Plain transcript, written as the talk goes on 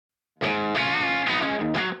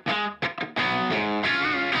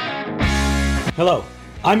Hello,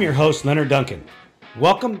 I'm your host, Leonard Duncan.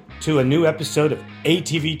 Welcome to a new episode of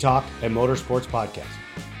ATV Talk and Motorsports Podcast.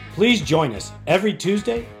 Please join us every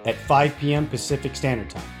Tuesday at 5 p.m. Pacific Standard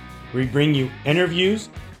Time. We bring you interviews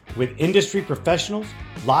with industry professionals,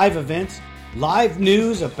 live events, live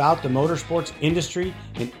news about the motorsports industry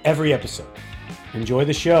in every episode. Enjoy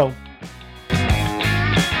the show.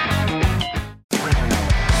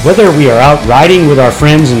 Whether we are out riding with our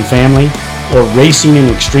friends and family or racing in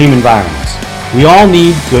extreme environments, we all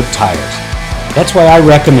need good tires. That's why I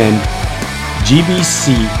recommend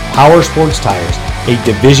GBC Power Sports Tires, a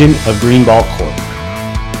division of Greenball Corp.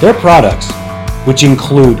 Their products, which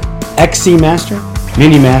include XC Master,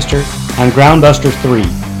 Mini Master, and Groundbuster 3,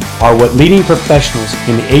 are what leading professionals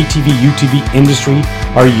in the ATV UTV industry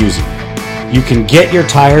are using. You can get your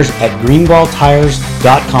tires at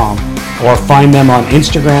greenballtires.com or find them on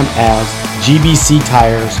Instagram as GBC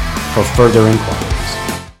Tires for further inquiries.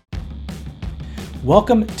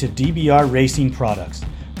 Welcome to DBR Racing Products,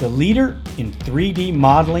 the leader in 3D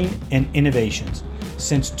modeling and innovations.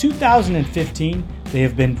 Since 2015, they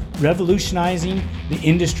have been revolutionizing the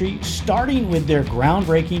industry, starting with their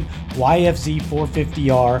groundbreaking YFZ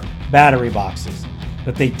 450R battery boxes.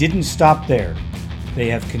 But they didn't stop there. They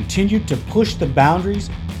have continued to push the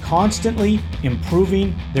boundaries, constantly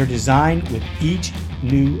improving their design with each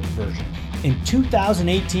new version. In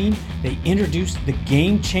 2018, they introduced the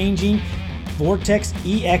game-changing Vortex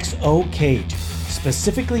EXO cage,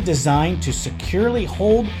 specifically designed to securely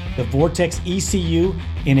hold the Vortex ECU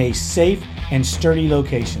in a safe and sturdy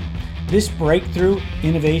location. This breakthrough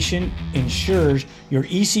innovation ensures your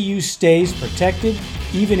ECU stays protected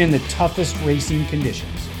even in the toughest racing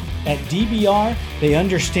conditions. At DBR, they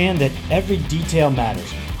understand that every detail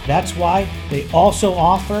matters. That's why they also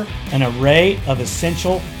offer an array of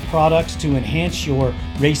essential products to enhance your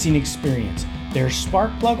racing experience. Their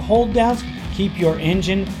spark plug hold downs keep your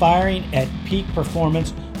engine firing at peak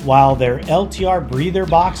performance, while their LTR breather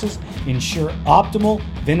boxes ensure optimal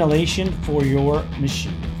ventilation for your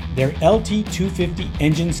machine. Their LT250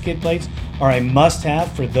 engine skid plates are a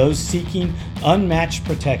must-have for those seeking unmatched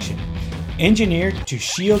protection. Engineered to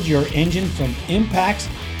shield your engine from impacts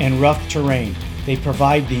and rough terrain, they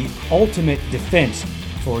provide the ultimate defense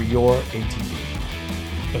for your ATV.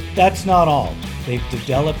 But that's not all. They've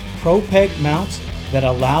developed ProPeg mounts that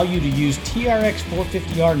allow you to use TRX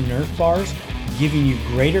 450R Nerf bars, giving you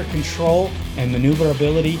greater control and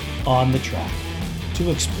maneuverability on the track. To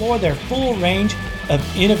explore their full range of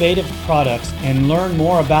innovative products and learn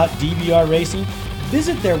more about DBR Racing,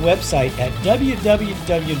 visit their website at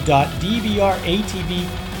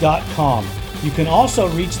www.dbratv.com. You can also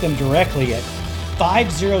reach them directly at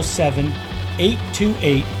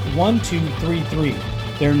 507-828-1233.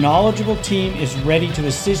 Their knowledgeable team is ready to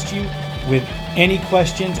assist you with any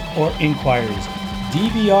questions or inquiries.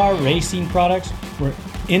 DBR Racing Products, where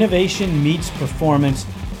innovation meets performance.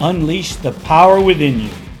 Unleash the power within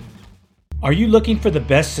you. Are you looking for the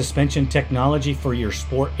best suspension technology for your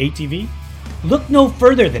sport ATV? Look no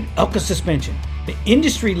further than Elka Suspension, the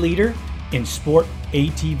industry leader in sport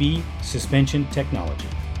ATV suspension technology.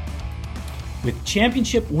 With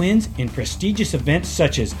championship wins in prestigious events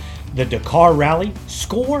such as the Dakar Rally,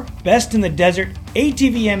 Score, Best in the Desert,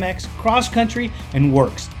 ATV MX, Cross Country, and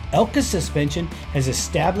Works, Elka Suspension has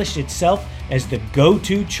established itself as the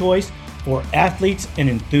go-to choice for athletes and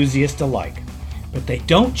enthusiasts alike. But they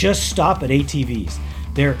don't just stop at ATVs.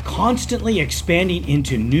 They're constantly expanding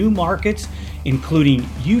into new markets, including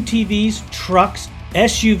UTVs, trucks,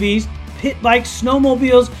 SUVs, pit bikes,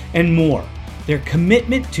 snowmobiles, and more. Their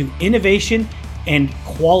commitment to innovation and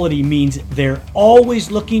quality means they're always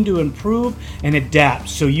looking to improve and adapt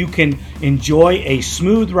so you can enjoy a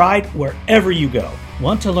smooth ride wherever you go.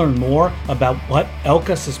 Want to learn more about what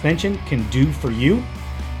Elka Suspension can do for you?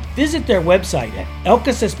 Visit their website at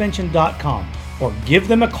elkasuspension.com or give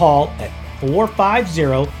them a call at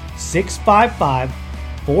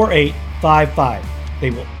 450-655-4855. They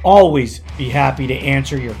will always be happy to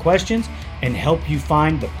answer your questions and help you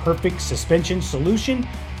find the perfect suspension solution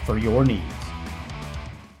for your needs.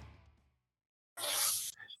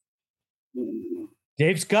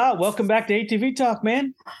 Dave Scott, welcome back to ATV Talk,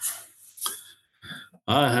 man.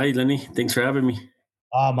 Hi, Lenny. Thanks for having me.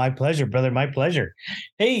 My pleasure, brother. My pleasure.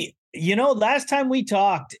 Hey, last time we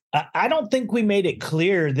talked, I don't think we made it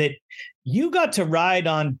clear that you got to ride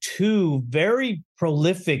on two very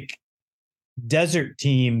prolific desert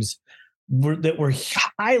teams that were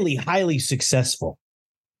highly, highly successful.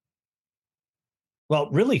 Well,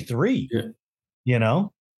 really three, Yeah.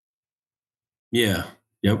 Yep.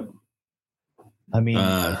 I mean,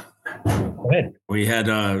 go ahead. We had,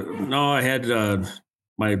 I had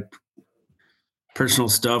my personal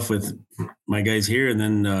stuff with my guys here, and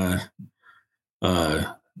then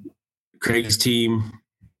Craig's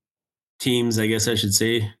teams, I guess I should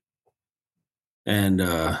say, and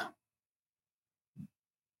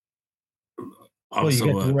Well, also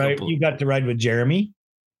a couple. you got to ride with Jeremy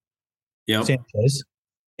Yep. Sanchez,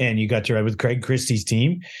 and you got to ride with Craig Christie's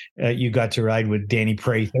team. You got to ride with Danny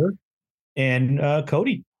Prather and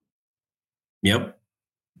Cody. Yep.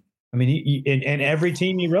 I mean, and every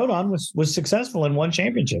team he rode on was successful and won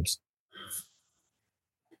championships.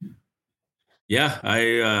 Yeah,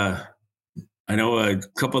 I know a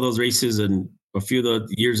couple of those races and a few of the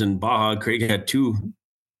years in Baja. Craig had two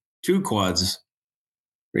quads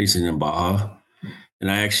racing in Baja, and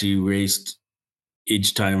I actually raced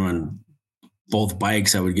each time on both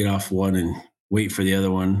bikes. I would get off one and wait for the other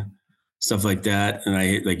one, stuff like that. And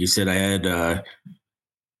I, like you said, I had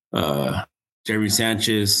Jeremy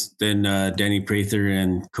Sanchez, then Danny Prather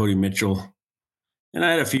and Cody Mitchell. And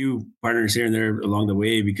I had a few partners here and there along the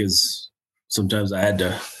way because sometimes I had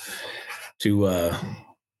to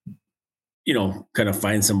kind of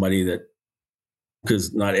find somebody that,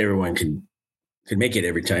 because not everyone can make it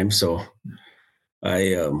every time. So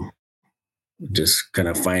I just kind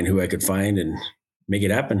of find who I could find and make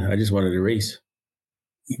it happen. I just wanted to race.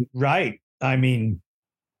 Right. I mean,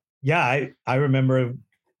 yeah, I remember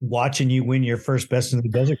watching you win your first Best in the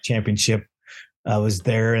Desert championship. I was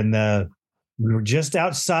there, and we were just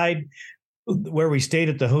outside where we stayed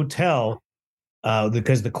at the hotel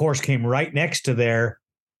because the course came right next to there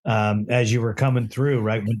as you were coming through,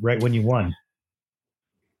 right when you won.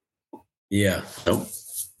 Yeah. Nope.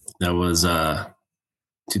 That was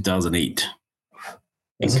 2008.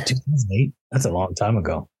 Was it 2008? That's a long time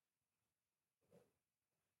ago.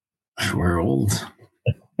 We're old.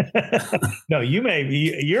 No, you may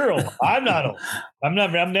be. You're old. I'm not old. I'm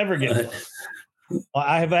never getting old.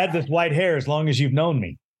 I have had this white hair as long as you've known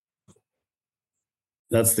me.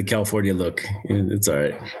 That's the California look. It's all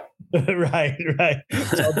right. Right.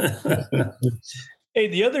 Hey,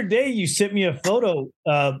 the other day you sent me a photo.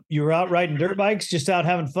 You were out riding dirt bikes, just out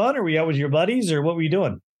having fun, or were you out with your buddies, or what were you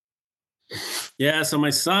doing? Yeah, so my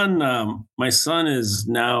son is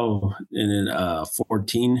now in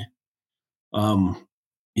 14.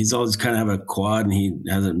 He's always kind of have a quad, and he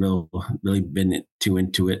hasn't really been too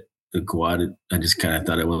into it. The quad, I just kind of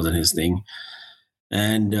thought it wasn't his thing,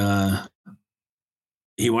 and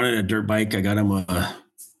he wanted a dirt bike. I got him a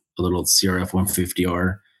little CRF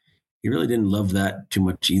 150R. He really didn't love that too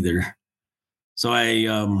much either. So I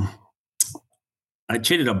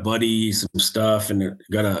traded a buddy some stuff and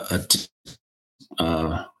got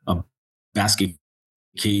a basket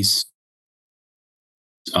case.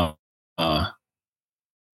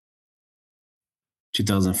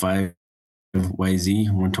 2005 YZ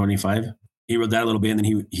 125. He rode that a little bit, and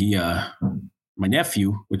then he my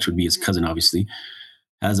nephew, which would be his cousin, obviously,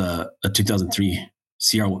 has a 2003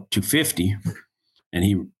 CR 250, and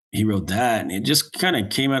he rode that, and it just kind of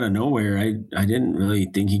came out of nowhere. I didn't really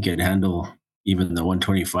think he could handle even the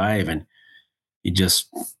 125, and he just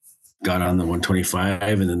got on the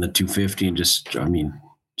 125 and then the 250 and just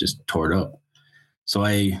tore it up. So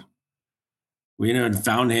we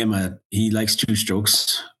found him he likes two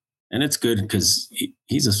strokes, and it's good because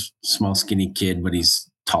he's a small, skinny kid, but he's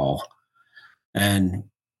tall. And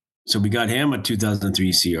so we got him a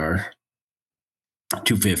 2003 CR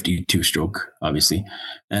 250 two-stroke, obviously.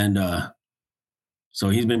 And so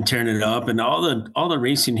he's been tearing it up, and all the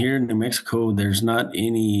racing here in New Mexico, there's not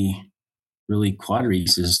any really quad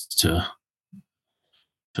races to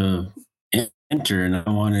enter, and I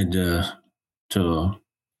wanted to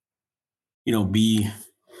be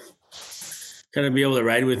able to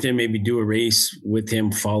ride with him, maybe do a race with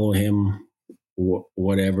him, follow him,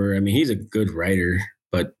 whatever. I mean, he's a good rider,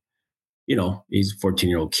 but he's a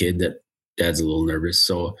 14-year-old kid that dad's a little nervous.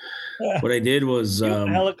 So what I did was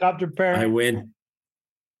helicopter parent. I went.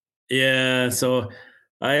 Yeah, so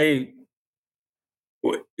we're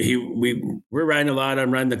riding a lot.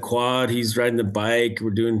 I'm riding the quad. He's riding the bike.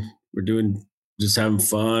 We're doing just having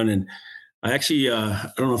fun. And I actually, I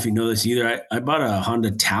don't know if you know this either. I bought a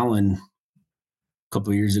Honda Talon a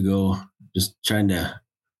couple of years ago, just trying to,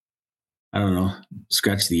 I don't know,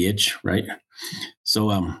 scratch the itch, right?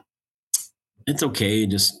 So it's okay,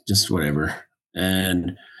 just whatever.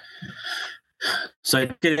 And so I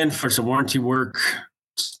get in for some warranty work,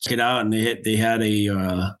 check it out, and they had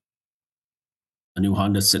a new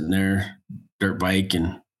Honda sitting there, dirt bike,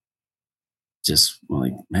 and just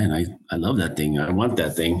like, man, I love that thing. I want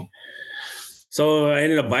that thing. So I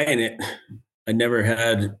ended up buying it. I never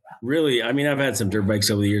had really, I mean, I've had some dirt bikes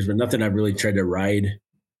over the years, but nothing I've really tried to ride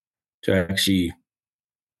to actually,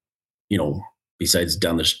 besides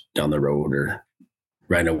down the road or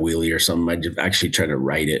riding a wheelie or something. I just actually try to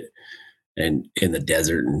ride it and in the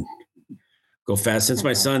desert and go fast since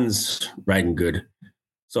my son's riding good.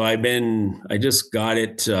 So I just got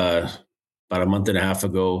it about a month and a half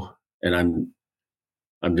ago, and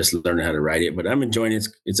I'm just learning how to ride it, but I'm enjoying it.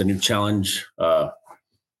 It's a new challenge.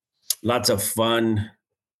 Lots of fun.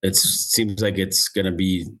 It seems like it's going to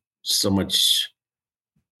be so much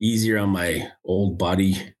easier on my old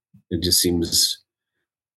body. It just seems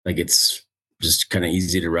like it's just kind of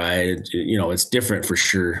easy to ride. It's different for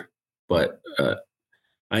sure, but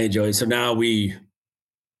I enjoy it. So now me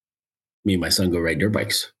and my son go ride dirt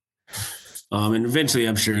bikes. And eventually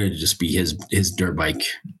I'm sure it'll just be his dirt bike,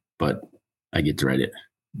 but I get to ride it.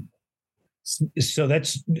 So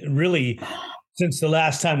that's really, since the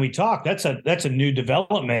last time we talked, that's a new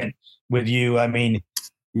development with you. I mean,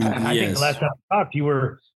 I think the last time we talked, you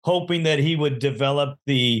were hoping that he would develop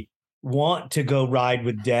the want to go ride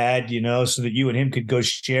with dad, so that you and him could go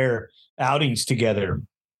share outings together.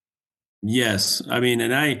 Yes. I mean,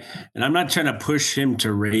 and I'm not trying to push him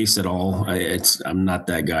to race at all. I'm not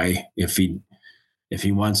that guy. If he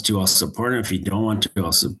wants to, I'll support him. If he don't want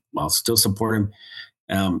to, I'll still support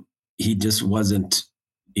him. He just wasn't,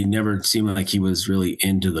 he never seemed like he was really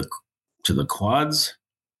into the quads,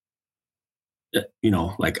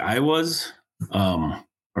 like I was,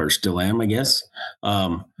 or still am, I guess.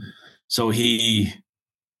 So he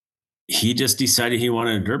just decided he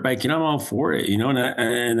wanted a dirt bike, and I'm all for it,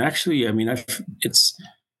 and actually, I mean, it's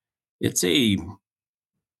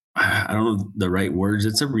I don't know the right words.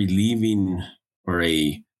 It's a relieving or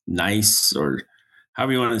a nice, or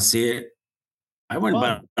however you want to say it. I went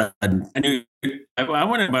about a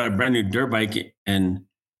brand new dirt bike, and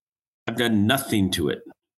I've done nothing to it.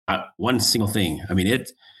 One single thing. I mean,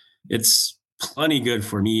 it's plenty good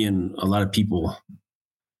for me and a lot of people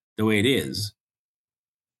the way it is.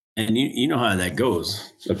 And you know how that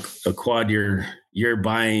goes. A quad you're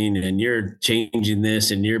buying, and you're changing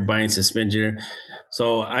this, and you're buying suspension.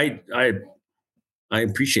 So I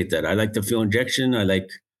appreciate that. I like the fuel injection. I like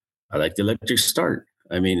the electric start.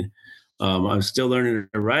 I mean, I'm still learning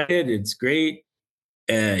to ride it. It's great.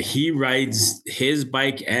 He rides his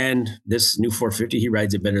bike and this new 450. He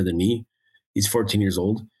rides it better than me. He's 14 years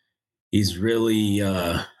old. He's really,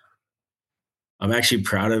 I'm actually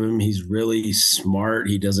proud of him. He's really smart.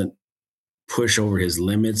 He doesn't push over his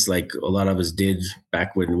limits like a lot of us did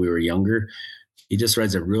back when we were younger. He just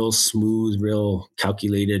rides a real smooth, real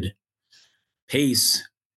calculated pace,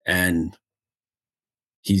 and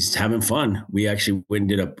he's having fun. We actually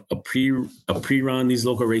went and did a pre-run. These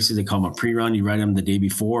local races, they call them a pre-run. You ride them the day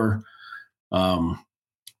before,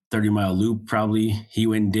 30-mile loop probably. He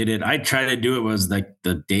went and did it. I tried to do it. Was like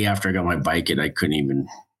the day after I got my bike, and I couldn't even.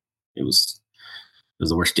 It was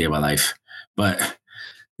the worst day of my life. But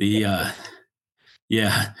yeah.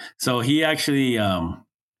 So he actually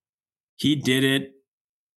he did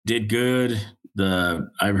good.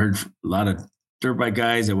 I've heard a lot of dirt bike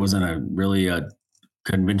guys. It wasn't a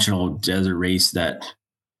conventional desert race that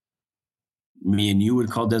me and you would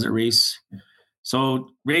call desert race. So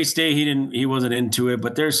race day, he wasn't into it,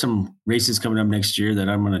 but there's some races coming up next year that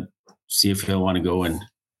I'm going to see if he'll want to go and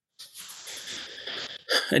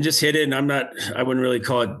just hit it. And I wouldn't really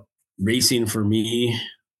call it racing for me.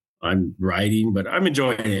 I'm riding, but I'm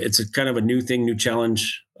enjoying it. It's a kind of a new thing, new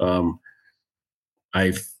challenge.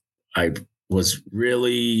 I was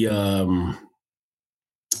really,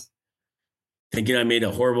 thinking I made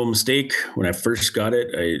a horrible mistake when I first got it.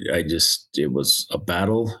 It was a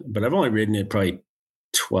battle, but I've only ridden it probably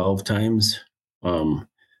 12 times.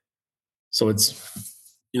 So it's,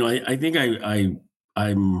 I think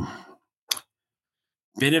I'm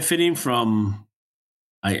benefiting from,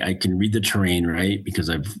 I can read the terrain, right? Because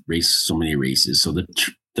I've raced so many races. So the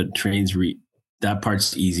terrain's that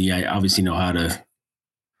part's easy. I obviously know how to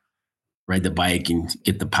ride the bike and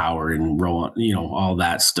get the power and roll, all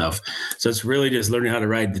that stuff. So it's really just learning how to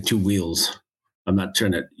ride the two wheels. I'm not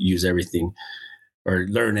trying to use everything or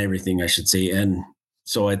learn everything, I should say. And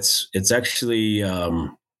so it's actually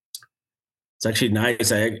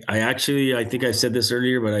nice. I think I said this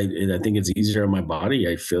earlier, but I think it's easier on my body.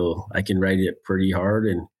 I feel I can ride it pretty hard,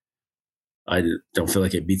 and I don't feel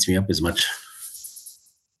like it beats me up as much.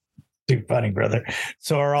 Too funny, brother.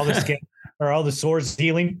 So are all the sores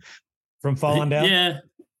healing from falling down? Yeah.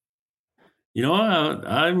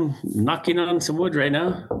 I'm knocking on some wood right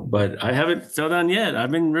now, but I haven't fell down yet.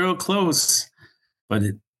 I've been real close. But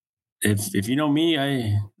if you know me,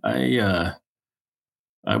 I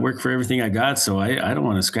work for everything I got, so I don't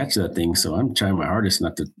want to scratch that thing. So I'm trying my hardest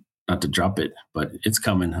not to drop it, but it's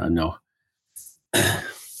coming. I know.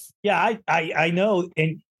 Yeah, I know.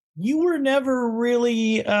 And you were never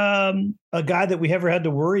really a guy that we ever had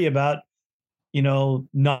to worry about,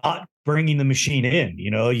 not bringing the machine in.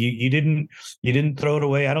 You didn't throw it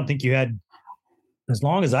away. I don't think you had, as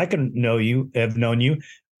long as I can have known you,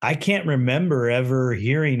 I can't remember ever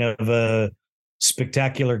hearing of a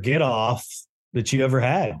spectacular get off that you ever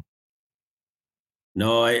had.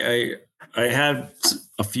 No, I had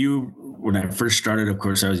a few when I first started. Of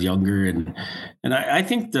course, I was younger, and I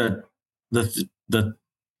think the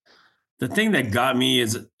the thing that got me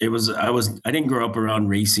is I didn't grow up around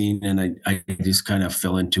racing, and I just kind of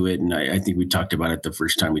fell into it, and I think we talked about it the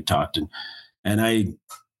first time we talked, and I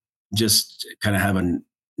just kind of have a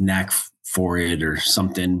knack for it or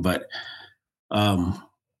something. But um,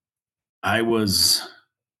 I was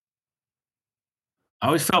I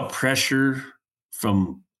always felt pressure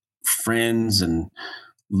from friends and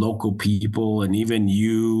local people, and even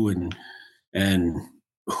you and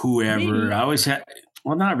whoever. Me, I always had,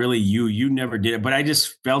 well, not really you. You never did it, but I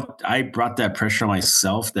just felt I brought that pressure on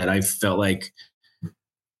myself that I felt like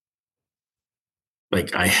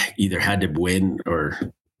I either had to win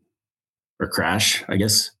or crash, I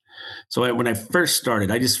guess. So when I first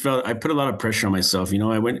started, I just felt I put a lot of pressure on myself.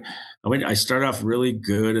 I started off really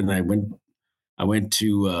good, and I went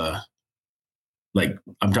to like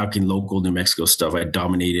I'm talking local New Mexico stuff. I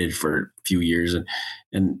dominated for a few years,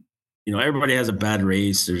 and everybody has a bad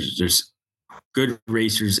race. There's good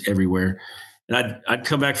racers everywhere, and I'd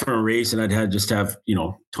come back from a race and I'd have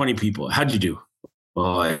 20 people. How'd you do?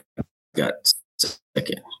 Well, I got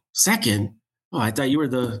second. Second? Oh, I thought you were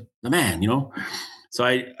the man. So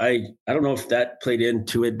I don't know if that played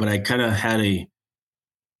into it, but I kind of had a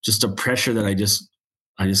pressure that I just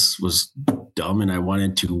was dumb and I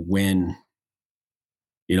wanted to win.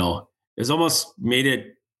 It's almost made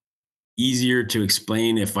it easier to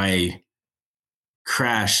explain if I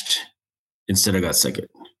crashed instead of got second.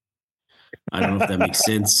 I don't know if that makes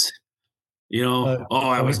sense.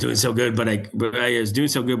 I was doing so good, but I was doing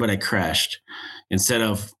so good, but I crashed instead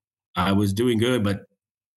of I was doing good, but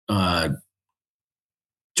uh,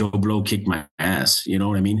 Joe Blow kicked my ass. You know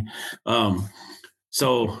what I mean? Um,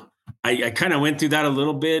 so I kind of went through that a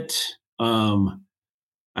little bit. I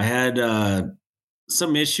had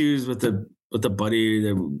some issues with a buddy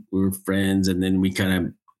that we were friends, and then we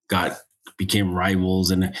kind of became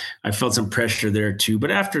rivals, and I felt some pressure there too.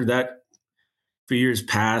 But after that, a few years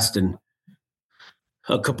passed, and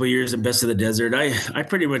a couple of years in Best of the Desert, I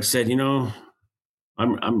pretty much said,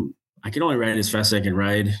 I can only ride as fast as I can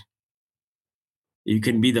ride. You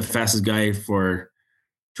can be the fastest guy for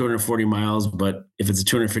 240 miles, but if it's a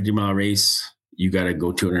 250-mile race, you got to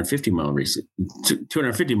go 250-mile race,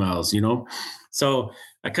 250 miles, So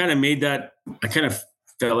I kind of made that, I kind of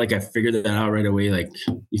felt like I figured that out right away. Like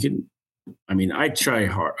I try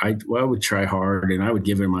hard. I would try hard and I would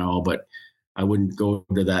give it my all, but I wouldn't go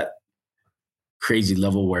to that crazy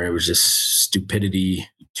level where it was just stupidity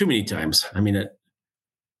too many times.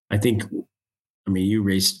 I think, you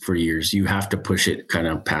raced for years. You have to push it kind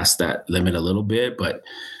of past that limit a little bit, but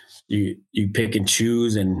you pick and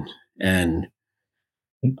choose and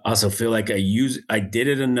also feel like I did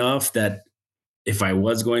it enough that if I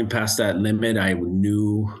was going past that limit, I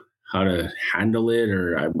knew how to handle it,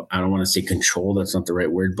 or I don't want to say control. That's not the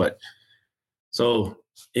right word, but so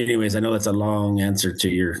anyways, I know that's a long answer to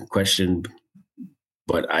your question,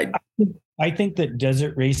 but I think that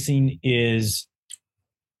desert racing is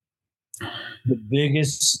the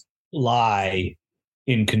biggest lie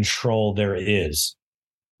in control there is,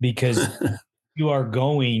 because you are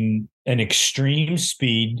going an extreme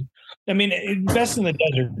speed. Best in the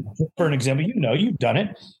desert, for an example, you've done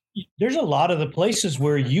it. There's a lot of the places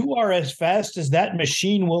where you are as fast as that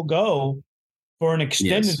machine will go for an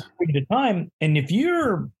extended period of time. And if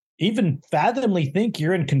you're even fathomly think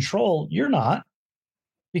you're in control, you're not,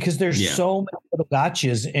 because there's so many little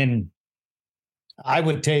gotchas. And I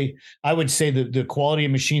would say that the quality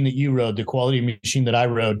of machine that you rode, the quality of machine that I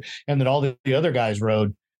rode, and that all the other guys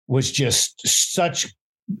rode was just such,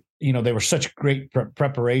 they were such great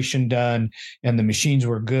preparation done, and the machines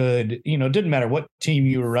were good. It didn't matter what team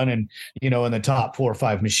you were running, in the top 4 or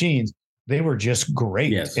 5 machines, they were just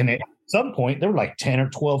great. Yes. And at some point there were like 10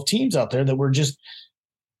 or 12 teams out there that were just,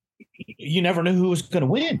 you never knew who was going to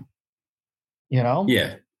win,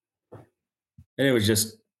 Yeah. And it was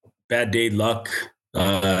just bad day luck.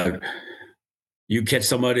 You catch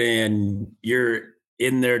somebody and you're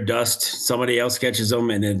in their dust, somebody else catches them,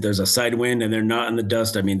 and then there's a side wind and they're not in the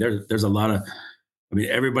dust. There's a lot of,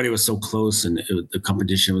 everybody was so close, and the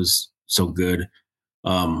competition was so good.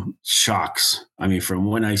 Shocks. From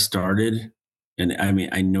when I started, and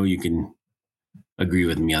I know you can, agree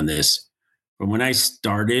with me on this. From when I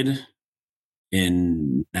started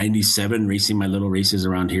in 97 racing my little races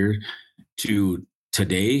around here to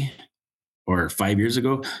today or 5 years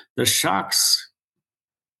ago, the shocks,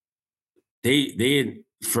 they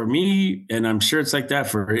for me, and I'm sure it's like that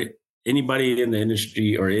for anybody in the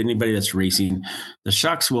industry or anybody that's racing, the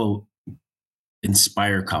shocks will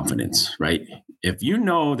inspire confidence, right? If you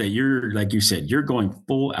know that you're, like you said, you're going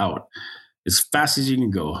full out as fast as you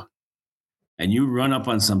can go, and you run up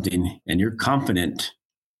on something and you're confident,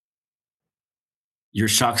 your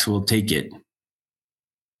shocks will take it,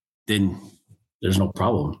 then there's no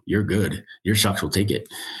problem. You're good. Your shocks will take it.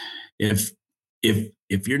 If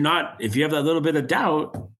if you're not, if you have that little bit of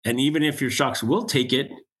doubt, and even if your shocks will take it,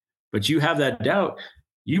 but you have that doubt,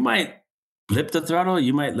 you might blip the throttle,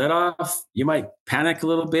 you might let off, you might panic a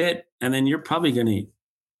little bit, and then you're probably going to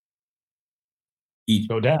eat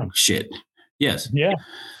Go down. shit. Yes. Yeah.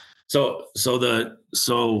 So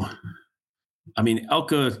I mean,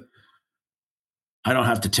 Elka, I don't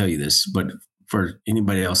have to tell you this, but for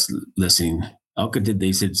anybody else listening, Elka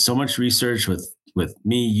they said so much research with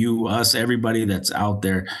me, you, us, everybody that's out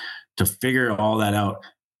there to figure all that out.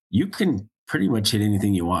 You can pretty much hit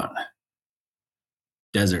anything you want.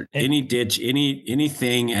 Desert, any ditch,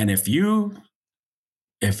 anything. And if you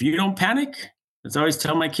don't panic, that's always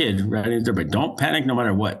tell my kid right there, but don't panic no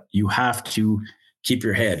matter what. You have to keep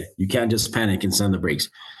your head. You can't just panic and slam the brakes.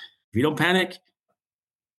 If you don't panic,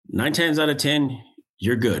 9 times out of 10,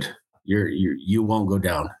 you're good. You won't go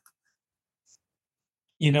down.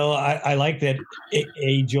 You know, I like that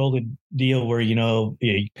age-old deal where,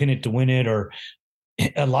 you pin it to win it, or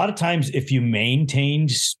a lot of times if you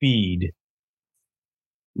maintained speed,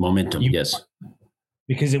 momentum, yes,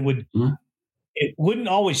 because it wouldn't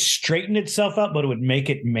always straighten itself up, but it would make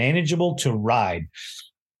it manageable to ride.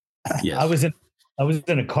 Yes. I was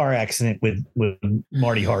in a car accident with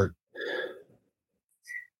Marty Hart,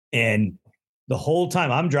 and the whole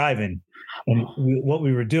time I'm driving, and what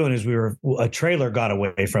we were doing is a trailer got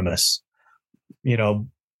away from us,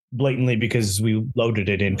 blatantly because we loaded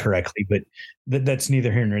it incorrectly, but that's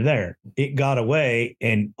neither here nor there. It got away,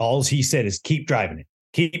 and all he said is keep driving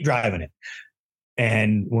it.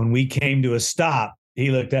 And when we came to a stop, he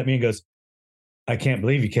looked at me and goes, I can't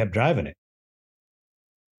believe you kept driving it.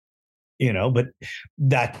 But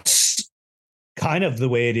that's kind of the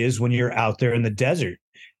way it is when you're out there in the desert.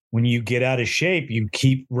 When you get out of shape, you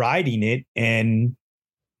keep riding it, and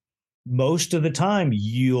most of the time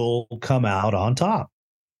you'll come out on top.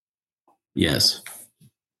 Yes.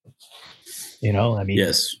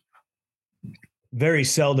 Yes. Very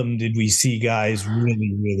seldom did we see guys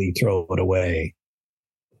really, really throw it away.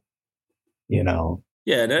 Yeah.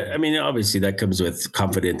 Obviously that comes with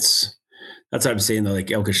confidence. That's what I'm saying, though, like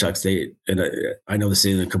Elka shocks, I know this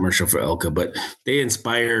isn't a commercial for Elka, but they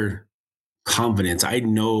inspire confidence. I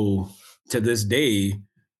know to this day,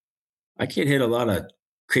 I can't hit a lot of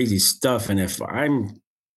crazy stuff. And if I'm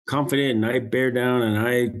confident and I bear down and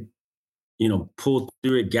I, pull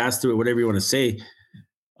through it, gas through it, whatever you want to say,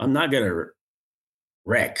 I'm not going to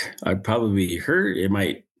wreck. I'd probably be hurt. It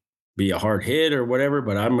might be a hard hit or whatever,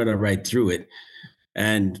 but I'm going to ride through it.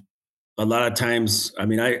 And a lot of times,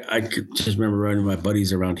 I could just remember running my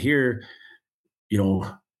buddies around here,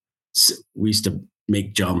 we used to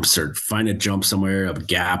make jumps or find a jump somewhere, a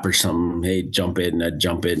gap or something. Hey, jump it, and I'd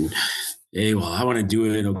jump it. And, hey, well, I want to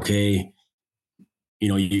do it. Okay.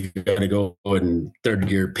 You got to go in third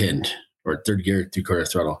gear pinned or third gear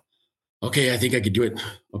 3/4 throttle. Okay, I think I could do it.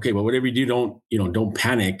 Okay, well, whatever you do, don't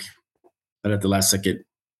panic. But at the last second,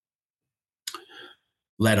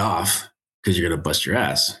 let off because you're going to bust your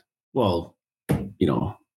ass. Well,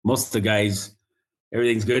 most of the guys,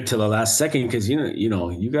 everything's good till the last second because,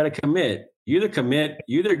 you got to commit. You either commit,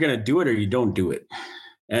 you're either going to do it or you don't do it.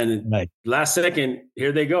 And right. Last second,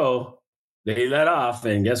 here they go. They let off,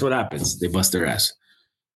 and guess what happens? They bust their ass.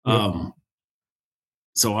 Yep.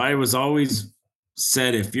 So I was always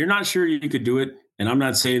said, if you're not sure you could do it, and I'm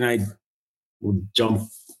not saying I will jump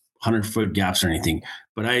 100-foot gaps or anything,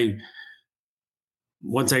 but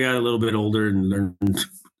once I got a little bit older and learned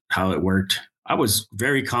how it worked, I was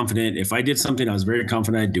very confident. If I did something, I was very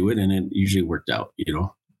confident I'd do it, and it usually worked out,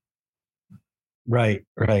 Right.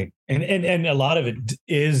 And a lot of it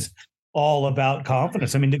is all about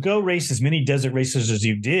confidence. To go race as many desert races as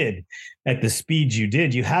you did at the speeds you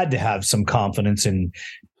did, you had to have some confidence and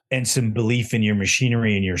some belief in your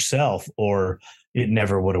machinery and yourself, or it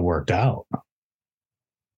never would have worked out.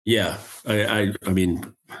 Yeah. I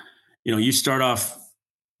you start off,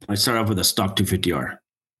 I started off with a stock 250R,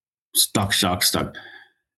 stock shock,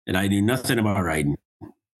 and I knew nothing about riding.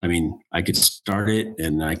 I could start it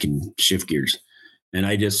and I can shift gears. And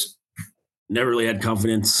I just never really had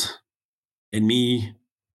confidence in me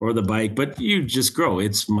or the bike, but you just grow.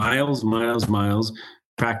 It's miles, miles, miles,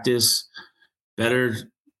 practice, better,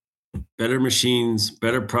 better machines,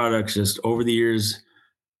 better products. Just over the years,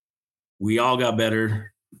 we all got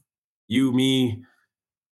better. You, me,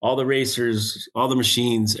 all the racers, all the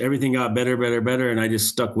machines, everything got better, better, better. And I just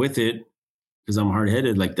stuck with it because I'm hard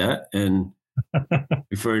headed like that. And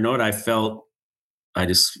before you know it, I felt I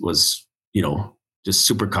just was, just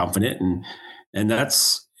super confident. And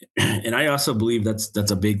that's, and I also believe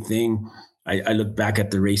that's a big thing. I look back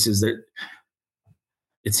at the races that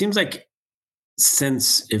it seems like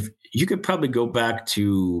since if you could probably go back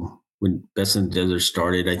to when Best in the Desert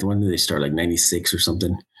started, I think when did they start? Like 96 or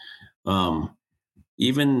something. Um,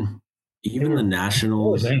 even even the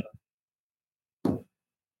nationals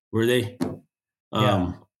were they?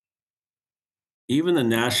 Yeah. Even the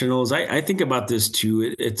nationals, I think about this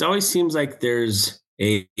too. It always seems like there's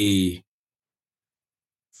a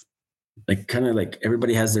like kind of like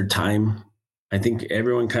everybody has their time. I think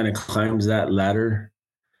everyone kind of climbs that ladder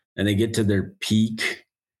and they get to their peak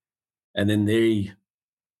and then they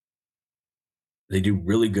do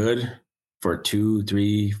really good for 2,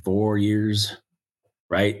 3, 4 years,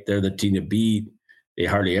 right? They're the team to beat. They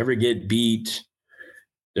hardly ever get beat.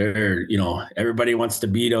 They're, everybody wants to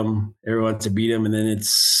beat them. Everyone wants to beat them. And then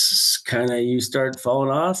it's kind of, you start falling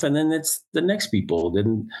off and then it's the next people.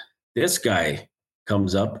 Then this guy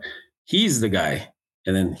comes up. He's the guy.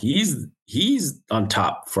 And then he's on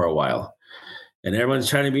top for a while. And everyone's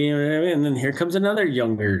trying to be, and then here comes another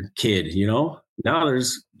younger kid, Now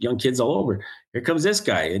there's young kids all over. Here comes this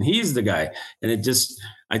guy, and he's the guy. And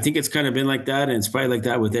I think it's kind of been like that. And it's probably like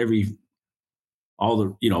that with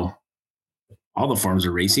all the forms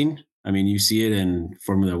of racing. I mean, you see it in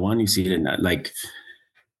Formula One, you see it in that,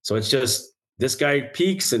 so it's just this guy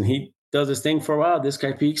peaks and he does his thing for a while. This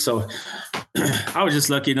guy peaks. So I was just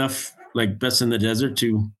lucky enough, like Best in the Desert,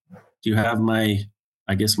 to have my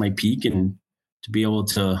peak and to be able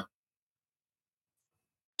to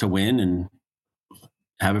win and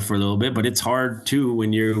have it for a little bit. But it's hard too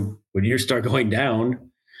when you start going down.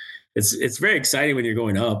 It's very exciting when you're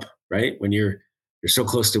going up, right? When you're so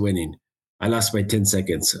close to winning. I lost by 10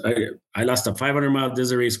 seconds. I lost a 500-mile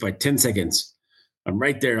desert race by 10 seconds. I'm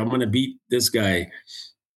right there. I'm going to beat this guy.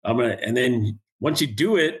 And then once you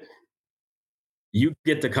do it, you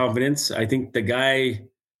get the confidence. I think the guy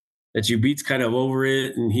that you beat's kind of over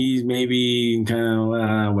it and he's maybe kind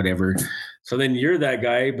of whatever. So then you're that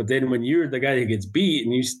guy. But then when you're the guy who gets beat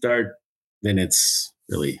and you start, then it's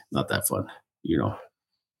really not that fun,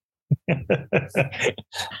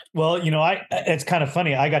 Well, it's kind of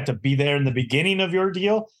funny. I got to be there in the beginning of your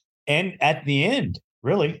deal and at the end,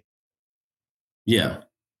 really. Yeah.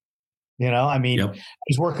 I mean, Yep. I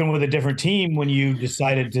was working with a different team when you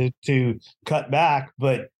decided to cut back,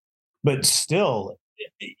 but still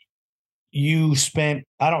you spent,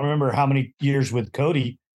 I don't remember how many years with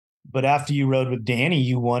Cody, but after you rode with Danny,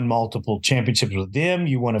 you won multiple championships with them.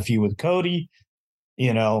 You won a few with Cody,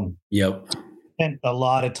 Yep. Spent a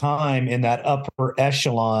lot of time in that upper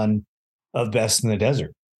echelon of Best in the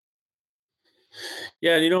Desert.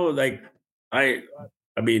 Yeah. I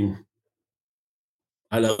mean,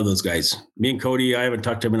 I love those guys. Me and Cody, I haven't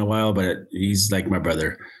talked to him in a while, but he's like my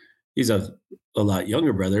brother. He's a lot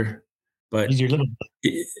younger brother, but He's your little.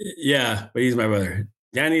 Yeah, but he's my brother.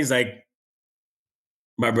 Danny's like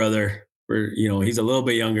my brother. He's a little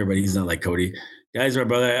bit younger, but he's not like Cody. Guys, my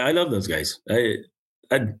brother. I love those guys. I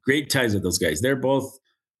had great times with those guys. They're both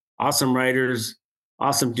awesome riders,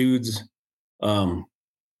 awesome dudes.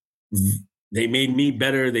 They made me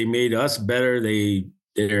better. They made us better.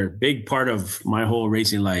 They're a big part of my whole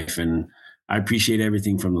racing life, and I appreciate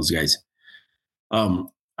everything from those guys.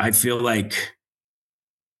 I feel like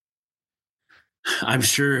I'm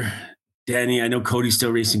sure Danny. I know Cody's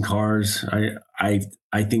still racing cars. I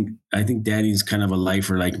think Danny's kind of a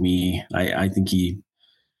lifer like me. I think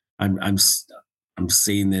I'm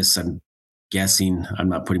saying this. I'm guessing. I'm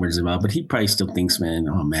not putting words in his mouth, but he probably still thinks, man.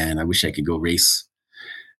 Oh man, I wish I could go race.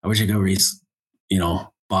 I wish I could race.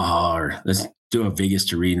 Baja, or let's do a Vegas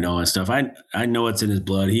to Reno and stuff. I know it's in his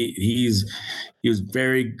blood. He was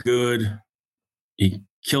very good. He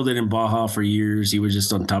killed it in Baja for years. He was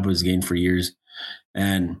just on top of his game for years.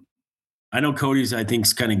 And I know Cody's, I think,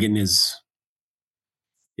 is kind of getting his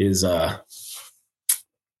how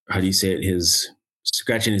do you say it? His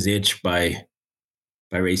scratching his itch by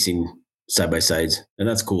racing side by sides. And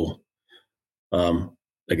that's cool.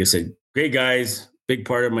 Like I said, great guys, big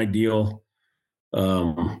part of my deal.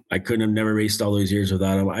 I couldn't have never raced all those years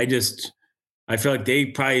without them. I feel like they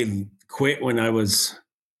probably quit when I was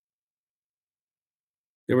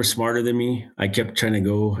they were smarter than me. I kept trying to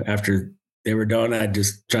go after they were done. I'd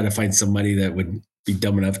just try to find somebody that would be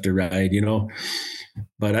dumb enough to ride,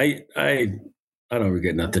 But I don't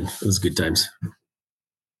regret nothing. It was good times.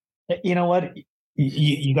 You know what?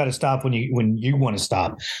 You got to stop when you want to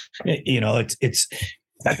stop. It's.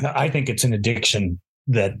 I think it's an addiction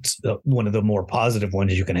that's one of the more positive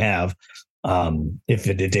ones you can have, if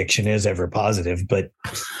an addiction is ever positive. But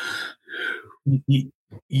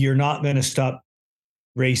you're not going to stop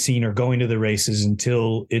racing or going to the races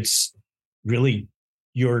until it's really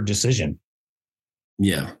your decision.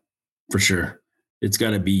 Yeah, for sure. It's got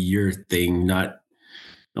to be your thing. No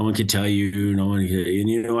one can tell you. No one can,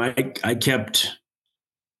 and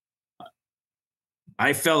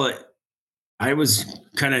I felt like I was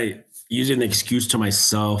kind of using the excuse to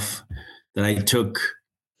myself that it took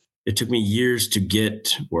me years to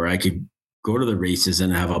get where I could go to the races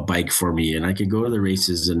and have a bike for me, and I could go to the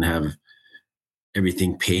races and have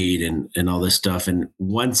everything paid and all this stuff. And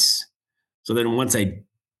once I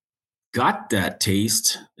got that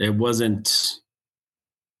taste, I didn't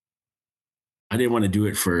want to do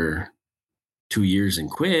it for 2 years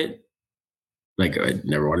and quit. Like, I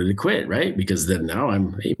never wanted to quit, right? Because then now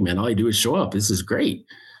hey man, all I do is show up. This is great.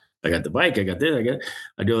 I got the bike, I got this,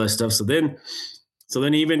 I do all that stuff. So then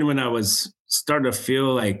even when I was starting to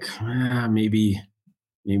feel like maybe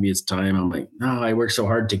it's time, I'm like, no, I worked so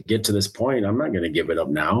hard to get to this point. I'm not going to give it up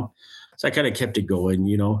now. So I kind of kept it going,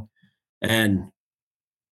 and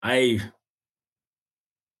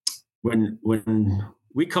when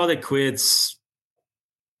we called it quits,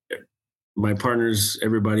 my partners,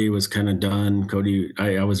 everybody was kind of done. Cody,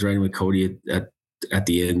 I was riding with Cody at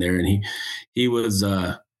the end there, and he was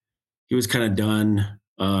kind of done.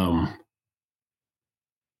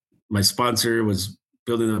 My sponsor was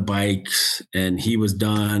building the bikes, and he was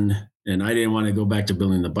done, and I didn't want to go back to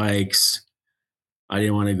building the bikes. I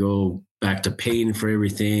didn't want to go back to paying for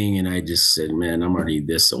everything, and I just said, man, I'm already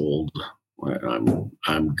this old.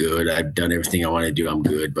 I'm good. I've done everything I want to do. I'm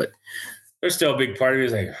good. But there's still a big part of me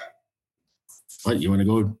is like, what, you want to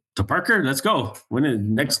go to Parker? Let's go. When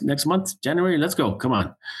is next month, January? Let's go. Come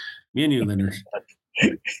on. Me and you, Leonard.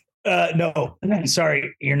 No,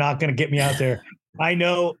 sorry. You're not going to get me out there. I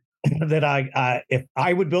know that if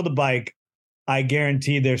I would build a bike, I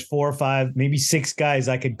guarantee there's 4 or 5, maybe 6 guys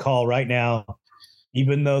I could call right now,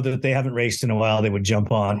 even though that they haven't raced in a while, they would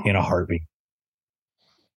jump on in a heartbeat.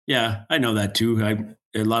 Yeah, I know that too.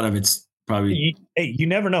 A lot of it's probably. You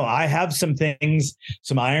never know. I have some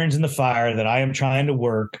irons in the fire that I am trying to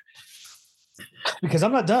work because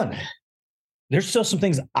I'm not done. There's still some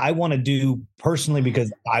things I want to do personally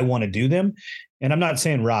because I want to do them. And I'm not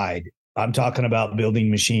saying ride. I'm talking about building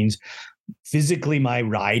machines. Physically, my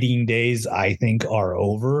riding days, I think, are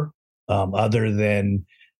over, other than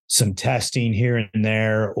some testing here and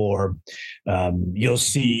there, or you'll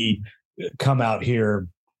see come out here.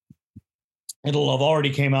 It'll have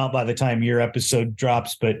already came out by the time your episode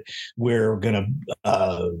drops, but we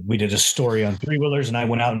did a story on 3-wheelers, and I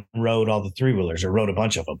went out and rode all the 3-wheelers, or rode a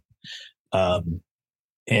bunch of them.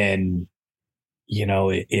 And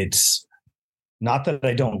it's not that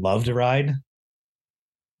I don't love to ride.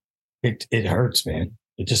 It hurts, man.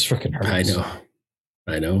 It just freaking hurts.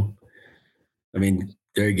 I know. I mean,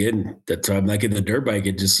 there again, that's why I'm like in the dirt bike.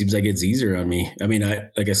 It just seems like it's easier on me. I mean,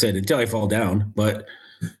 like I said, until I fall down, but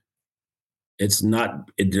it's not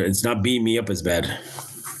beating me up as bad.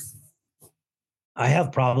 I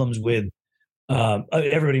have problems with,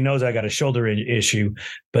 everybody knows I got a shoulder issue,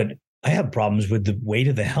 but I have problems with the weight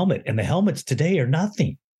of the helmet, and the helmets today are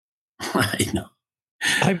nothing. I know.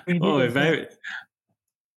 I mean,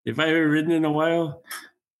 if I haven't ridden in a while,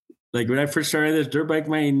 like when I first started this dirt bike,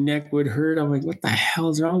 my neck would hurt. I'm like, what the hell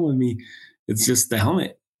is wrong with me? It's just the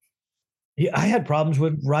helmet. Yeah, I had problems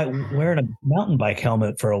with wearing a mountain bike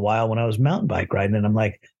helmet for a while when I was mountain bike riding, and I'm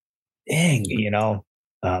like, dang,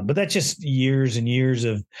 but that's just years and years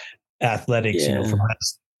of athletics, from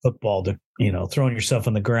football to, throwing yourself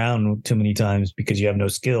on the ground too many times because you have no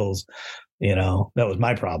skills. That was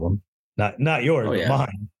my problem, not yours, but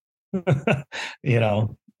mine.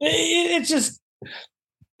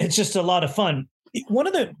 It's just a lot of fun. One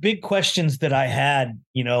of the big questions that I had,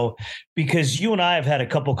 because you and I have had a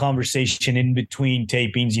couple conversation in between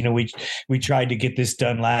tapings, we tried to get this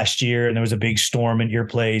done last year, and there was a big storm at your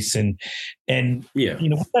place, and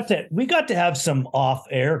we got to have some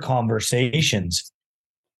off-air conversations.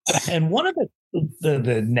 And one of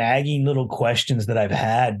the nagging little questions that I've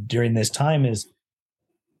had during this time is,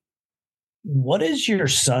 what does your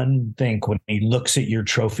son think when he looks at your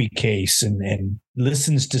trophy case and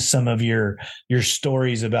listens to some of your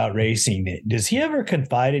stories about racing, does he ever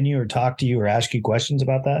confide in you or talk to you or ask you questions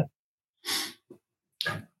about that?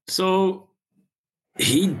 So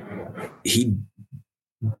he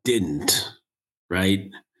didn't, right?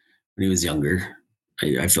 When he was younger.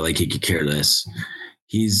 I feel like he could care less.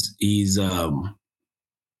 He's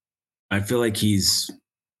I feel like he's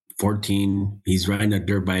 14. He's riding a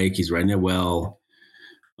dirt bike. He's riding it well.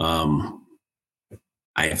 I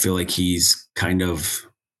feel like he's kind of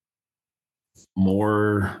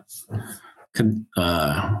more,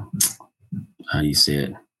 how do you say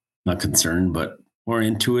it? Not concerned, but more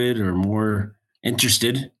into it or more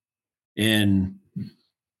interested in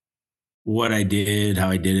what I did, how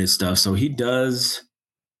I did it, stuff. So he does.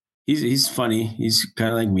 He's funny. He's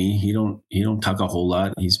kind of like me. He don't talk a whole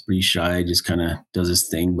lot. He's pretty shy. Just kind of does his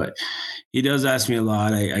thing. But he does ask me a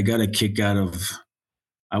lot. I got a kick out of.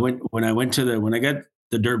 When I got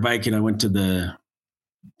the dirt bike and I went to the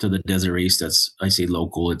desert race. That's, I say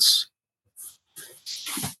local. It's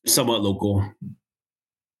somewhat local.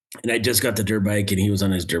 And I just got the dirt bike and he was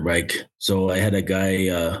on his dirt bike. So I had a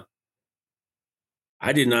guy.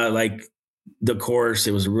 I did not like the course.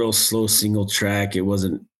 It was a real slow single track. It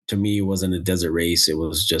wasn't. To me, it wasn't a desert race. It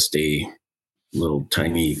was just a little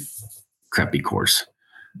tiny, crappy course.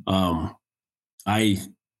 I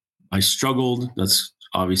struggled. That's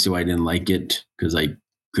obviously why I didn't like it, because I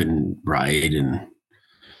couldn't ride and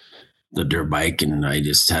the dirt bike, and I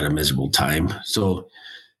just had a miserable time. So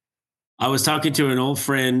I was talking to an old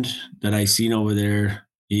friend that I seen over there.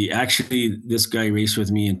 This guy raced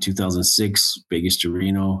with me in 2006, Vegas to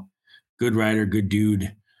Reno. Good rider, good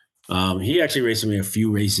dude. He actually raced with me a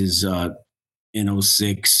few races in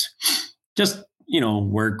 06. Just,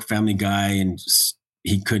 work, family guy, and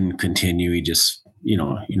he couldn't continue. He just,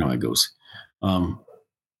 how it goes.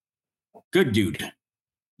 Good dude.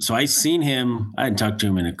 So I seen him. I hadn't talked to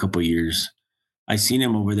him in a couple of years. I seen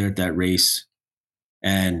him over there at that race,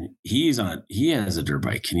 and he has a dirt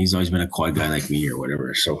bike, and he's always been a quad guy like me or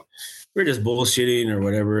whatever. So we're just bullshitting or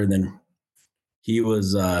whatever. And then he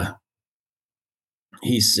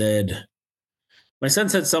said, my son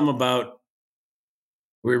said something about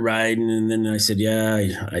we're riding. And then I said,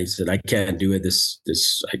 yeah, I said, I can't do it.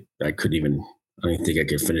 I couldn't even, I don't even think I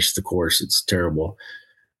could finish the course. It's terrible.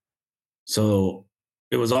 So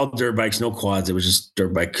it was all dirt bikes, no quads. It was just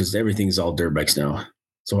dirt bike, because everything's all dirt bikes now.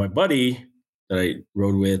 So my buddy that I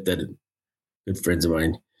rode with, that good friends of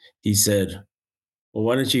mine, he said, well,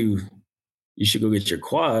 why don't you should go get your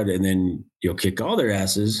quad, and then you'll kick all their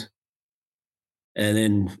asses. And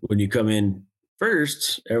then when you come in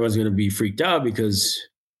first, everyone's going to be freaked out because,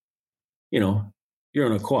 you're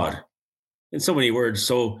on a quad. In so many words.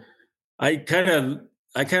 So I kind of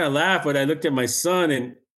laughed, but I looked at my son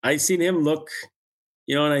and I seen him look,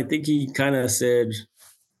 and I think he kind of said,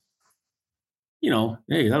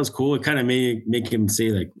 hey, that was cool. It kind of make him say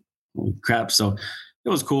like, holy crap. So it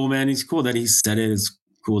was cool, man. It's cool that he said it. It's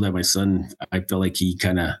cool that my son, I felt like he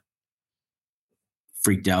kind of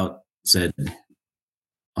freaked out, said,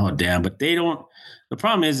 oh, damn. But the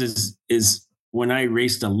problem is when I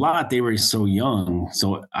raced a lot, they were so young.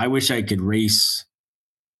 So I wish I could race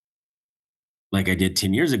like I did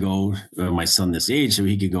 10 years ago, my son this age, so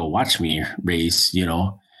he could go watch me race,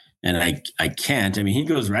 and I can't. I mean, he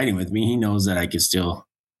goes riding with me. He knows that I can still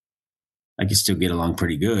get along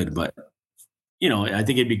pretty good, but I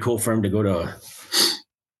think it'd be cool for him to go to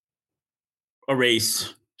a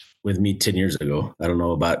race with me 10 years ago. I don't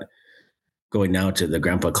know about going now to the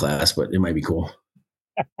grandpa class, but it might be cool.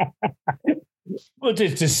 Well,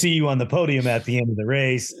 just to see you on the podium at the end of the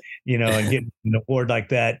race, and get an award like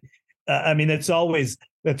that. I mean, that's always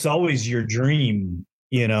your dream,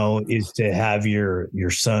 is to have your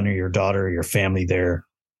son or your daughter or your family there.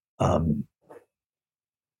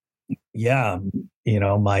 Yeah,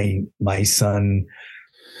 my son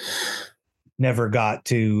never got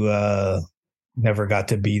to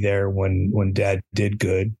be there when dad did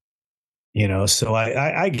good, so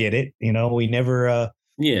I get it. We never,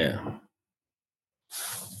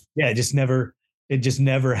 it just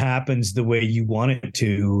never happens the way you want it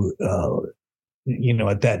to,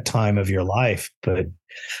 at that time of your life. But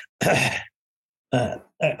I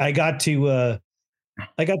got to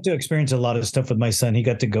experience a lot of stuff with my son. He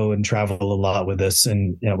got to go and travel a lot with us,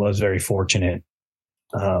 and I was very fortunate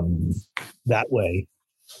that way.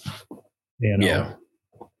 Yeah.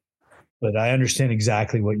 But I understand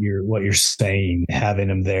exactly what you're saying. Having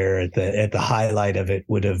him there at the highlight of it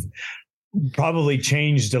would have probably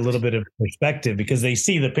changed a little bit of perspective, because they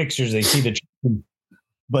see the pictures, they see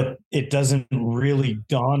but it doesn't really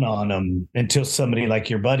dawn on them until somebody like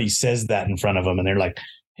your buddy says that in front of them, and they're like,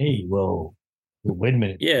 hey, well, Wait a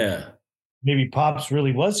minute. Yeah. Maybe Pops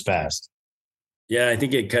really was fast. Yeah. I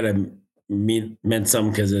think it kind of meant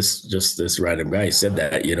something because this random guy said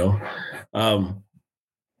that, Um,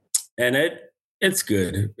 and it's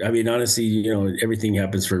good. I mean, honestly, everything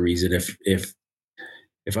happens for a reason. If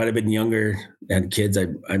I'd have been younger and had kids, I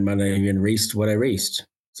might not even raced what I raced.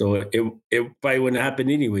 So it probably wouldn't happen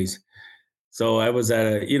anyways. So I was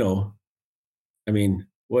at I mean,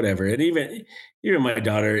 whatever. And even my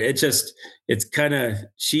daughter, it's kind of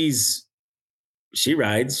she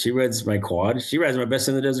rides my quad. She rides my best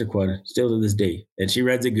in the desert quad still to this day, and she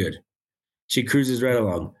rides it good. She cruises right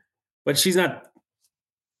along, but she's not.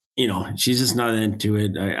 She's just not into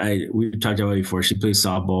it. We've talked about it before. She plays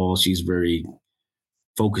softball. She's very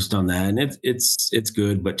focused on that, and it's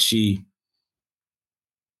good. But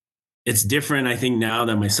it's different. I think now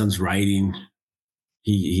that my son's riding,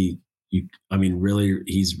 I mean, really,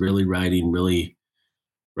 he's really riding really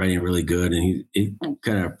good, and he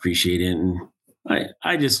kind of appreciate it. And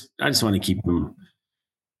I just want to keep him,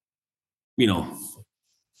 you know,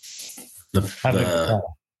 the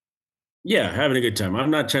yeah, having a good time.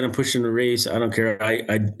 I'm not trying to push him to race. I don't care.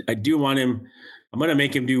 I do want him. I'm gonna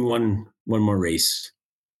make him do one more race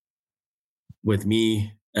with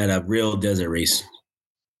me at a real desert race,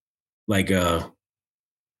 like a,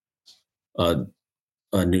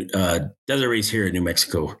 desert race here in New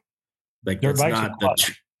Mexico. Like Dirt that's bikes not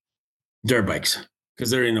the dirt bikes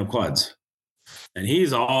because there ain't no quads. And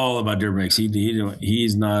he's all about dirt bikes.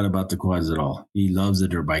 He's not about the quads at all. He loves the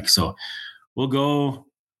dirt bike. So we'll go.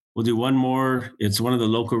 We'll do one more. It's one of the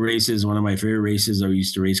local races, one of my favorite races I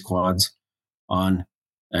used to race quads on.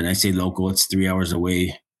 And I say local, it's 3 hours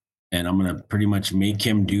away. And I'm going to pretty much make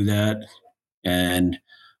him do that. And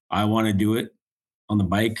I want to do it on the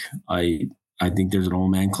bike. I think there's an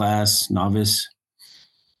old man class, novice.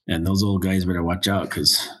 And those old guys better watch out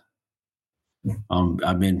because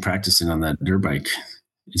I've been practicing on that dirt bike.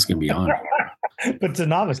 It's going to be on. But it's a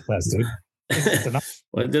novice class, dude.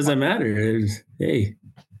 Well, it doesn't matter. Hey.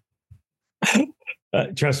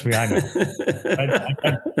 Trust me, I know.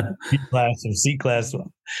 I B class or C class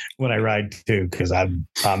when I ride too, because I'm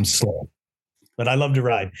slow, but I love to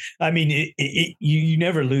ride. I mean, you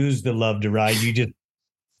never lose the love to ride. You just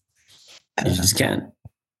can't.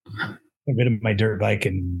 I rid of my dirt bike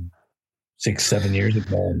in 6-7 years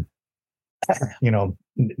ago.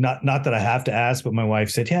 Not that I have to ask, but my wife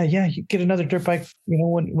said, yeah, you get another dirt bike,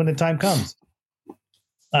 when the time comes.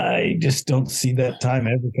 I just don't see that time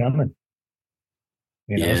ever coming.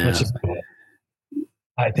 As much as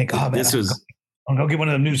I think, oh man, I'm gonna get one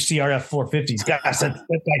of the new CRF 450s. Gosh, that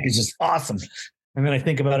bike is just awesome. And then I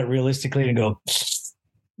think about it realistically and go,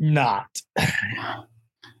 not.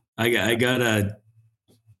 I got a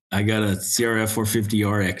CRF 450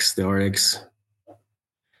 RX, the RX,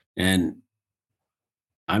 and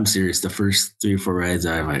I'm serious. The first 3 or 4 rides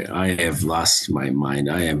I have lost my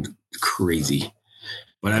mind. I am crazy,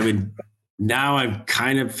 but now I'm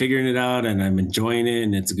kind of figuring it out and I'm enjoying it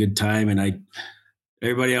and it's a good time. And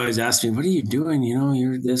everybody always asks me, what are you doing?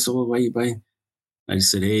 You're this old, why are you buying? I just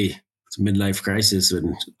said, hey, it's a midlife crisis.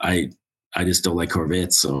 And I just don't like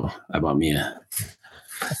Corvettes. So I bought me a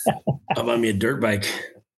dirt bike.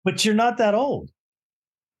 But you're not that old.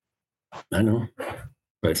 I know,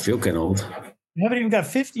 but I feel kind of old. You haven't even got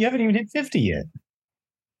 50. You haven't even hit 50 yet.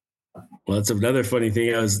 Well, that's another funny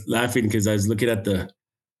thing. I was laughing because I was looking at the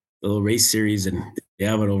little race series and they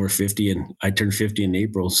have it over 50 and I turned 50 in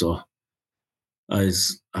April. So I'm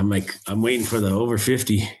waiting for the over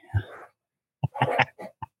 50.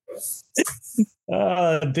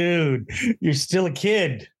 Dude, you're still a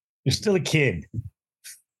kid. I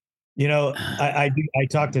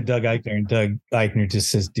talked to Doug Eichner and Doug Eichner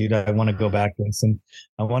just says, dude, I want to go back to this. And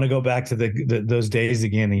I want to go back to those days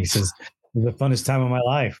again. And he says, it was the funnest time of my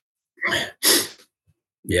life.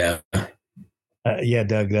 Yeah. Yeah,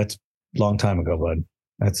 Doug, that's a long time ago, bud.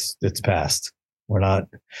 It's past. We're not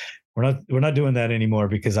doing that anymore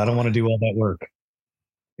because I don't want to do all that work.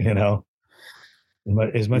 As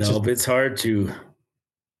much as it's hard to.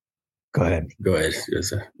 Go ahead.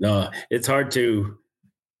 No, it's hard to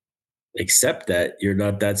accept that you're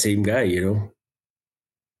not that same guy, and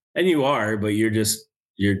you are, but you're just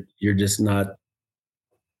not.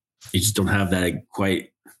 You just don't have that quite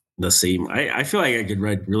the same. I feel like I could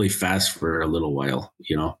ride really fast for a little while,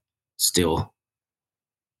 still.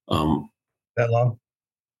 That long?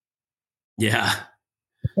 Yeah.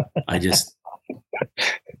 I just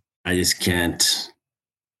can't,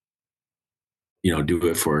 do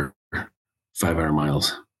it for 500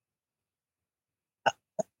 miles.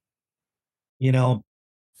 Yeah,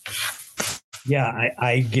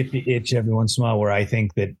 I get the itch every once in a while where I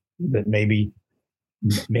think that maybe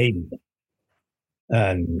maybe.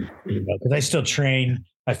 And, because I still train,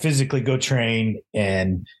 I physically go train,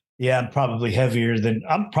 and yeah, I'm probably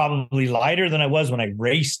lighter than I was when I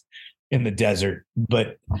raced in the desert,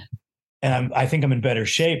 but, and I think I'm in better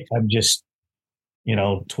shape. I'm just,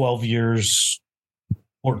 12 years,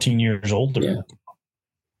 14 years older. Yeah.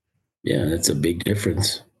 Yeah, that's a big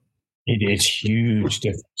difference. It's huge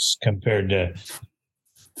difference compared to,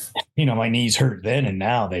 my knees hurt then and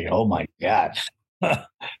now oh my God,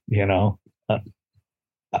 you know, uh,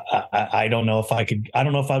 I don't know if I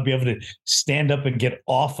don't know if I'd be able to stand up and get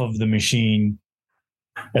off of the machine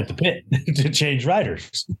at the pit to change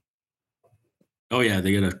riders. Oh yeah,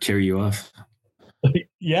 they gotta carry you off.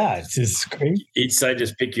 Yeah, it's just crazy. Each side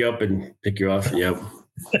just pick you up and pick you off. Yep.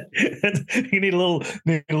 You need a little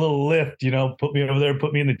lift, put me over there,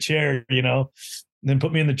 put me in the chair, then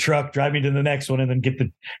put me in the truck, drive me to the next one, and then get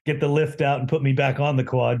the lift out and put me back on the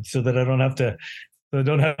quad so that I don't have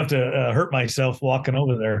to hurt myself walking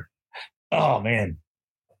over there. Oh man.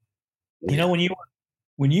 When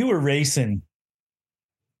you were racing,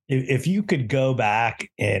 if you could go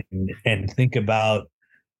back and think about,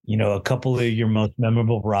 a couple of your most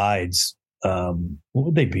memorable rides, what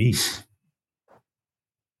would they be?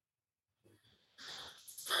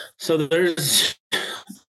 So there's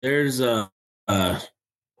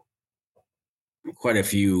quite a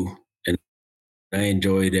few, and I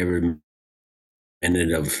enjoyed every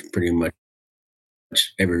minute of pretty much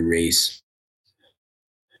every race.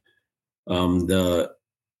 The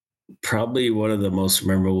probably one of the most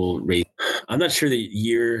memorable race. I'm not sure the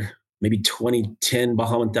year, maybe 2010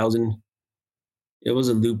 Baja 1000. It was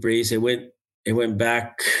a loop race. It went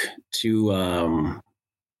back to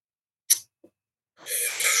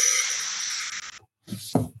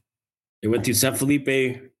it went through San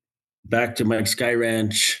Felipe, back to Mike Sky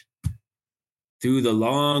Ranch, through the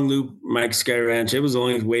long loop Mike Sky Ranch. It's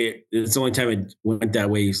the only time it went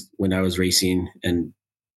that way when I was racing, and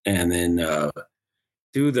then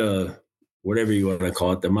through the whatever you want to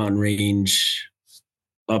call it, the mountain range,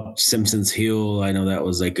 up Simpsons Hill. I know that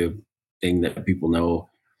was like a thing that people know,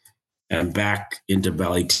 and back into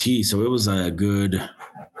Valley T. So it was a good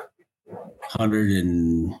 100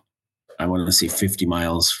 and I want to say 50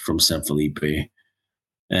 miles from San Felipe.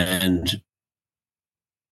 And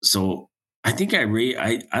so I think I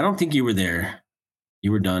don't think you were there.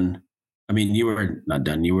 You were done. I mean, you were not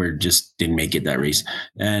done. You were just didn't make it that race.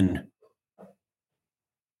 And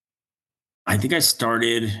I think I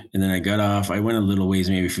started and then I got off. I went a little ways,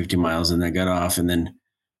 maybe 50 miles, and I got off. And then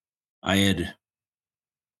I had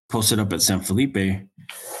posted up at San Felipe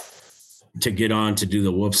to get on to do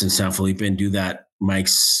the whoops in San Felipe and do that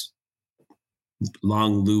Mike's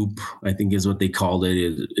long loop, I think is what they called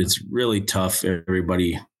it. It's really tough.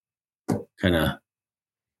 Everybody kind of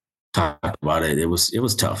talked about it. It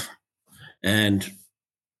was tough. And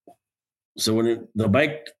so when the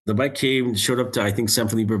bike showed up to, I think, San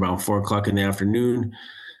Felipe around 4:00 in the afternoon,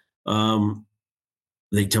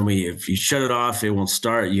 they told me if you shut it off, it won't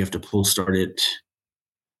start. You have to pull start it.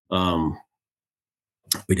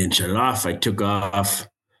 We didn't shut it off. I took off.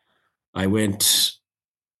 I went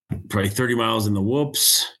probably 30 miles in the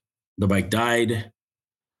whoops. The bike died.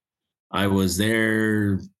 I was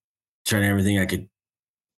there trying everything I could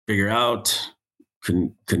figure out.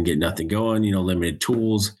 Couldn't get nothing going. Limited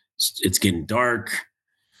tools. It's getting dark.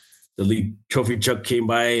 The lead trophy truck came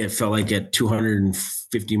by. It felt like at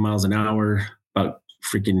 250 miles an hour. About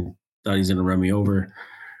freaking thought he's gonna run me over.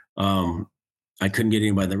 I couldn't get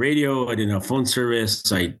anybody on the radio. I didn't have phone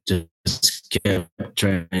service. I just kept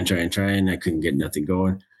trying. I couldn't get nothing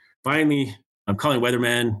going. Finally, I'm calling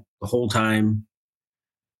weatherman the whole time.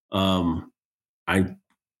 I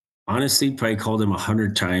honestly probably called him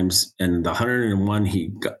 100 times, and the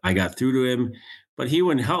 101 I got through to him, but he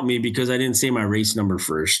wouldn't help me because I didn't say my race number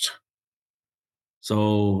first.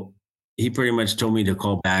 So he pretty much told me to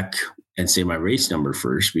call back and say my race number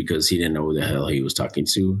first because he didn't know who the hell he was talking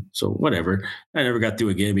to. So whatever. I never got through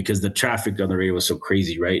again because the traffic on the radio was so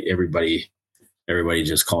crazy, right? Everybody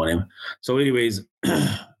just calling him. So anyways,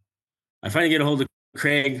 I finally get a hold of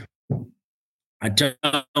Craig. I tell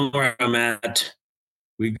him where I'm at.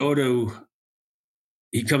 He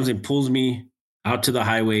comes and pulls me out to the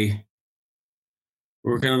highway,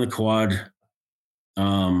 working on the quad.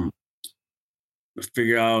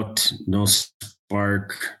 Figure out no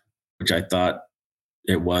spark, which I thought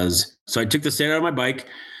it was. So I took the stand out of my bike.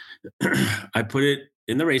 I put it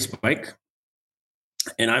in the race bike,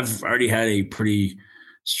 and I've already had a pretty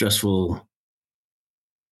stressful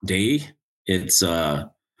day. It's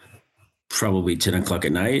probably 10 o'clock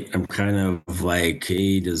at night. I'm kind of like,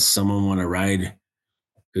 hey, does someone want to ride?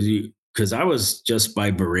 Because because I was just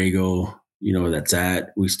by Borrego, that's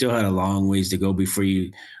at. We still had a long ways to go before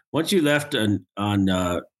once you left on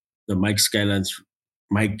the Mike's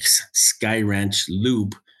Sky Ranch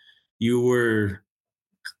loop, you were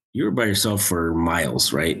by yourself for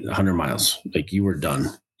miles, right? 100 miles. Like you were done.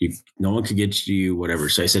 No one could get to you, whatever.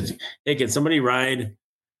 So I said, hey, can somebody ride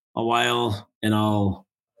a while and I'll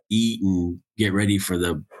eat and get ready for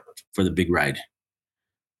the big ride.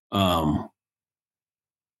 So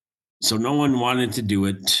no one wanted to do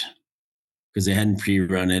it because they hadn't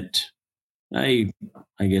pre-run it. I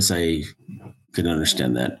guess I could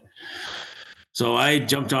understand that. So I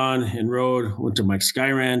jumped on and rode, went to Mike's Sky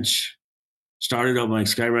Ranch, started up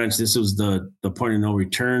Mike's Sky Ranch. This was the point of no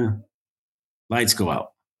return. Lights go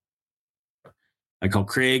out. I call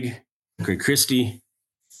Craig Christie,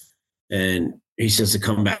 and he says to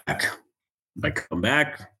come back. I come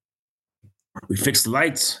back. We fix the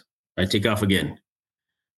lights. I take off again.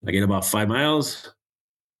 I get about 5 miles.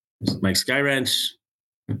 Mike's Sky Ranch.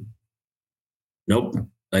 Nope,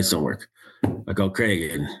 lights don't work. I call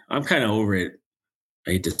Craig, and I'm kind of over it.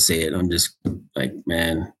 I hate to say it. I'm just like,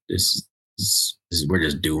 man, this is we're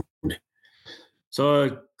just doomed.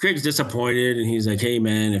 So Craig's disappointed, and he's like, hey,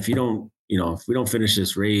 man, if we don't finish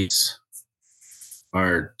this race,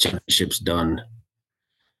 our championship's done.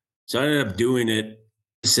 So I ended up doing it.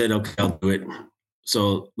 I said, okay, I'll do it.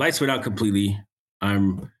 So lights went out completely.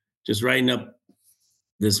 I'm just riding up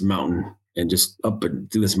this mountain and just up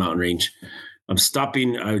through this mountain range. I'm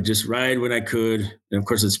stopping. I would just ride when I could. And of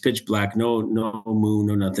course, it's pitch black, no moon,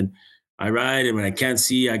 no nothing. I ride, and when I can't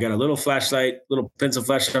see, I got a little flashlight, little pencil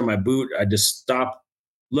flashlight on my boot. I just stop,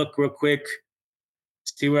 look real quick,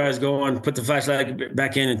 see where I was going, put the flashlight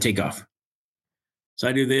back in, and take off. So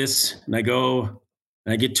I do this, and I go,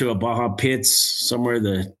 and I get to a Baja Pits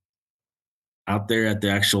somewhere out there at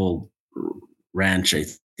the actual ranch, I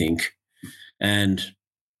think. And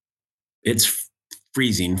it's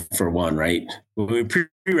freezing for one, right? When we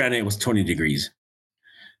pre-ran it was 20 degrees.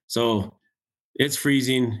 So it's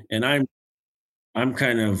freezing, and I'm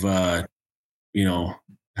kind of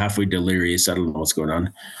halfway delirious. I don't know what's going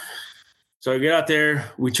on. So I get out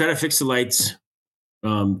there, we try to fix the lights.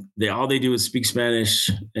 All they do is speak Spanish,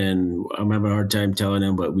 and I'm having a hard time telling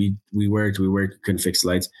them, but we worked, couldn't fix the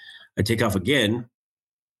lights. I take off again,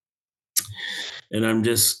 and I'm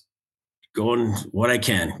just going what I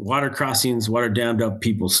can. Water crossings, water dammed up,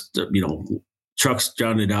 people, trucks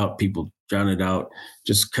drowned out, people drowned out,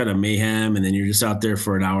 just kind of mayhem. And then you're just out there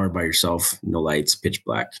for an hour by yourself, no lights, pitch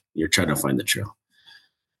black. You're trying to find the trail.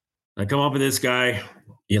 I come up with this guy.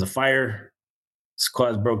 He has a fire. His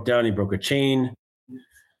quads broke down. He broke a chain.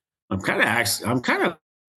 I'm kind of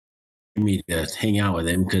me to hang out with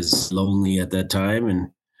him because lonely at that time,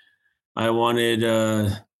 and I wanted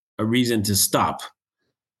a reason to stop.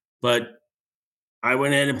 But I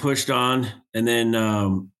went ahead and pushed on, and then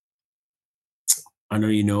I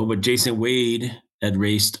know but Jason Wade had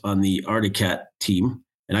raced on the Articat team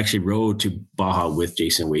and actually rode to Baja with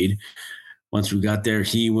Jason Wade. Once we got there,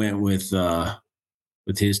 he went with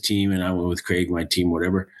his team, and I went with Craig, my team,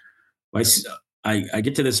 whatever. I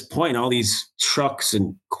get to this point, all these trucks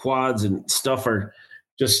and quads and stuff are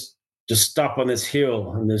just stop on this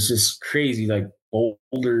hill, and there's just crazy like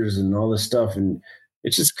boulders and all this stuff, and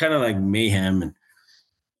it's just kind of like mayhem. And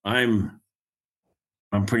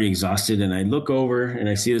I'm pretty exhausted, and I look over and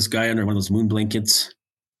I see this guy under one of those moon blankets.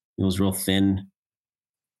 It was real thin.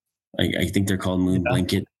 I think they're called moon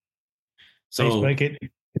blanket. So ice blanket.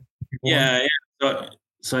 Yeah.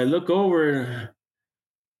 So I look over.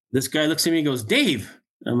 This guy looks at me and goes, Dave.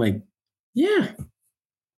 I'm like, yeah,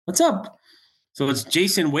 what's up? So it's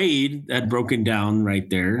Jason Wade that had broken down right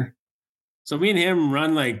there. So me and him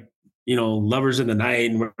run like, lovers in the night,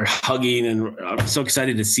 and we're hugging, and I'm so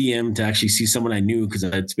excited to see him, to actually see someone I knew, because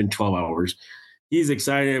it's been 12 hours. He's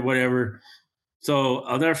excited, whatever. So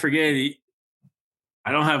I'll never forget,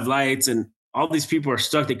 I don't have lights, and all these people are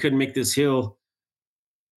stuck. They couldn't make this hill.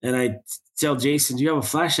 And I tell Jason, do you have a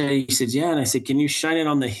flashlight? He said, yeah. And I said, can you shine it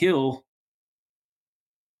on the hill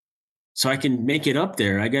so I can make it up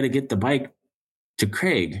there? I got to get the bike to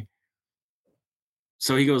Craig.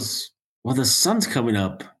 So he goes, well, the sun's coming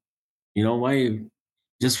up. Why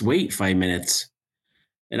just wait 5 minutes?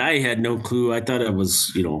 And I had no clue. I thought it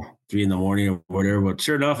was, 3 a.m. or whatever. But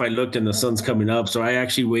sure enough, I looked and the sun's coming up. So I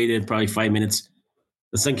actually waited probably 5 minutes.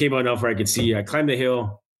 The sun came out enough where I could see. I climbed the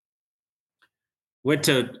hill,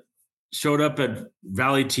 showed up at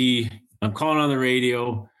Valley T. I'm calling on the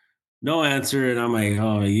radio, no answer. And I'm like,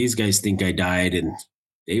 oh, these guys think I died. And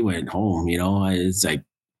they went home, It's like,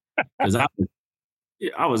 because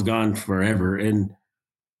I was gone forever. And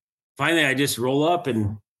finally, I just roll up,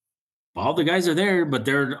 and all the guys are there, but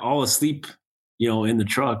they're all asleep, in the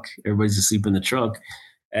truck. Everybody's asleep in the truck.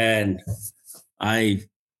 And I,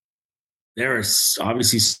 they're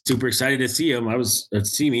obviously super excited to see them.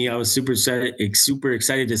 See me. I was super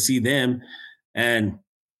excited to see them. And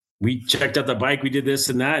we checked out the bike. We did this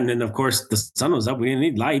and that. And then, of course, the sun was up. We didn't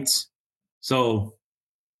need lights. So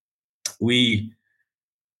we,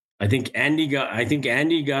 I think Andy got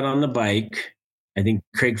on the bike. I think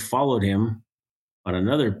Craig followed him on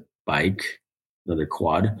another bike, another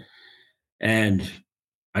quad. And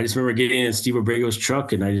I just remember getting in Steve Abrego's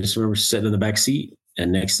truck, and I just remember sitting in the back seat.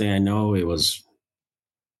 And next thing I know, it was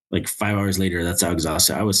like 5 hours later. That's how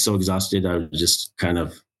exhausted I was. So exhausted, I was just kind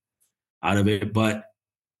of out of it. But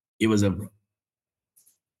it was I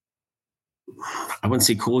wouldn't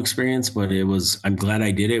say cool experience, but I'm glad I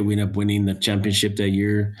did it. We ended up winning the championship that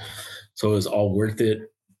year. So it was all worth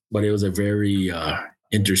it. But it was a very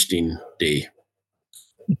interesting day.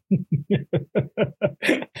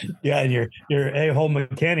 Yeah, and your a-hole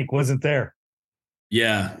mechanic wasn't there.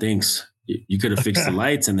 Yeah, thanks. You could have fixed the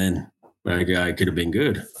lights, and then I could have been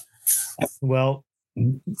good. Well,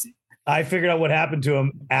 I figured out what happened to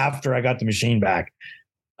him after I got the machine back.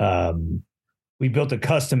 We built a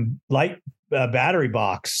custom light battery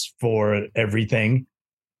box for everything,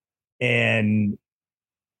 and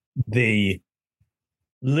the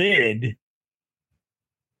lid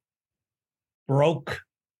broke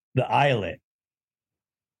the eyelet.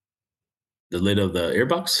 The lid of the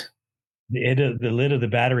airbox? The lid of the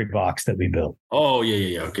battery box that we built. Oh,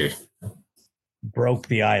 yeah. Okay. Broke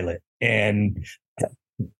the eyelet. And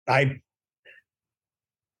I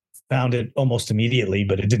found it almost immediately,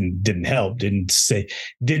 but it didn't help. Didn't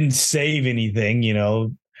save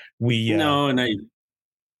anything,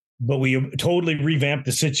 but we totally revamped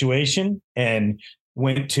the situation and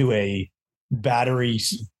went to a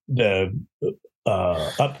the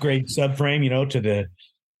upgrade subframe, to the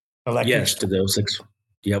electric. Yes, to the 06.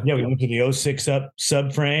 Yep. Yeah, we went to the 06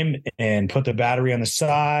 subframe and put the battery on the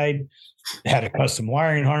side, had a custom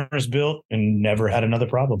wiring harness built, and never had another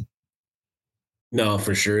problem. No,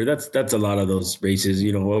 for sure. That's a lot of those races,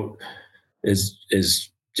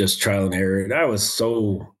 is just trial and error. And I was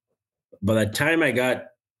by the time I got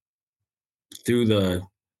through the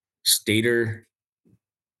stator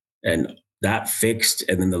and that fixed,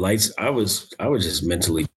 and then the lights, I was just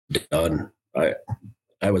mentally done.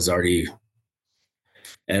 I was already,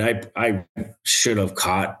 and I should have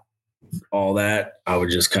caught all that. I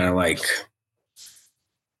was just kind of like,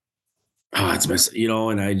 it's messy,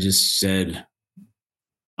 and I just said,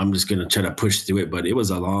 I'm just going to try to push through it. But it was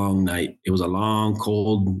a long night. It was a long,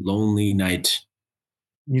 cold, lonely night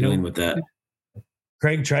dealing with that.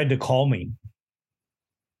 Craig tried to call me,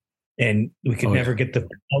 and we could never get the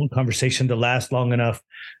phone conversation to last long enough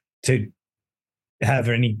to have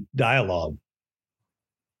any dialogue.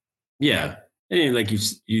 Yeah. And like I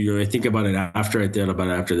think about it after. I thought about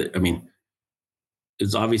it after that. I mean,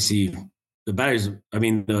 it's obviously the batteries. I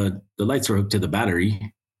mean, the lights were hooked to the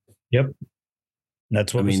battery. Yep.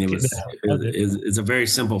 That's what it's a very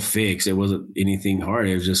simple fix. It wasn't anything hard.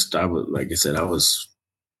 It was just, I was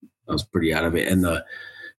pretty out of it. And I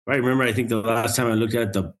remember, I think the last time I looked at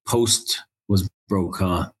it, the post was broke,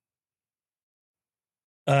 huh?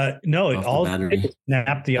 No, it all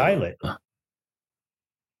snapped the eyelet.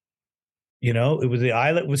 It was the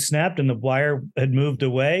eyelet was snapped and the wire had moved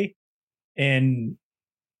away and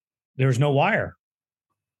there was no wire.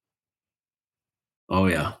 Oh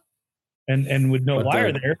yeah. And with no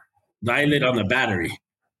wire there. The eyelet on the battery.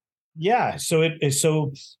 Yeah. So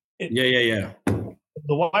yeah.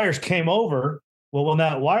 The wires came over. Well, when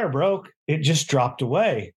that wire broke, it just dropped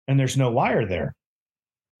away and there's no wire there.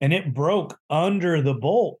 And it broke under the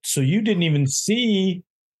bolt. So you didn't even see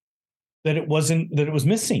that it was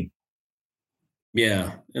missing.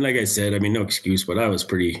 Yeah. And like I said, I mean, no excuse, but I was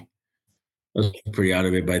pretty out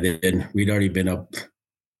of it by then. We'd already been up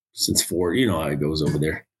since 4. You know how it goes over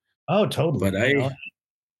there. Oh, totally. But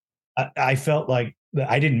I felt like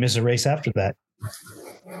I didn't miss a race after that.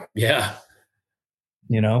 Yeah.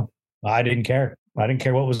 I didn't care. I didn't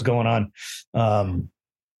care what was going on.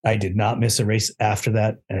 I did not miss a race after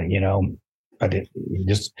that. I did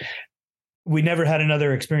we never had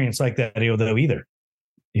another experience like that though either,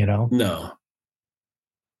 No,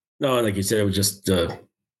 like you said, it was just,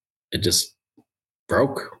 it just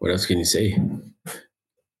broke. What else can you say?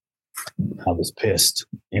 I was pissed,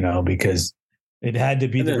 because it had to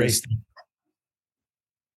be the race.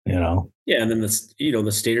 Yeah. And then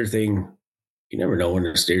the stator thing, you never know when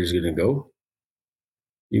the stator's going to go.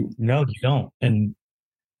 No, you don't. And,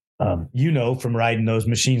 from riding those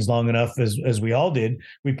machines long enough as we all did,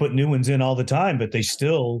 we put new ones in all the time, but they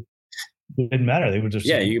still It didn't matter. They would just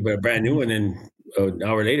Yeah, you buy a brand new one, and an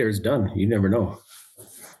hour later it's done. You never know.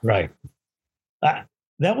 right. Uh,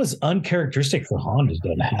 that was uncharacteristic for Honda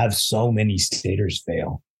though, to have so many stators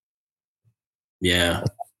fail. Yeah,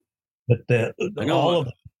 But I all know. of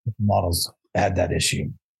the models had that issue.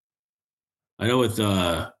 I know with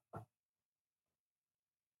when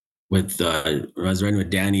I was riding with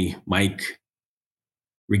Danny, Mike,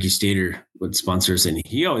 Ricky Stater would sponsor us, and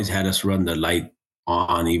he always had us run the light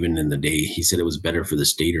on even in the day. He said it was better for the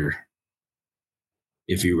stator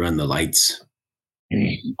if you run the lights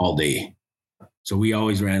all day. So we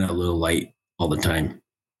always ran a little light all the time.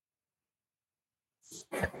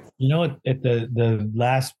 You know, at the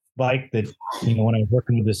last bike that, you know, when I was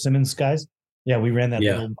working with the Simmons guys, yeah, we ran that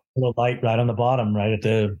little light right on the bottom, right at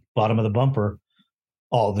the bottom of the bumper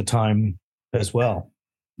all the time as well.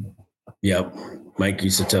 Yep. Mike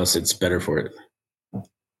used to tell us it's better for it.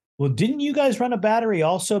 Well, didn't you guys run a battery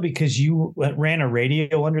also because you ran a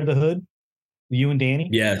radio under the hood? You and Danny?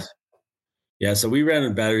 Yes. Yeah. So we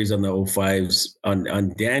ran batteries on the 05s.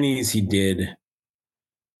 On Danny's, he did.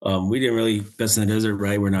 We didn't really best in the desert,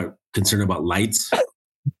 right? We're not concerned about lights,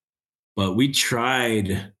 but we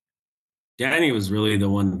tried. Danny was really the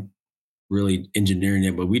one really engineering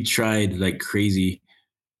it, but we tried like crazy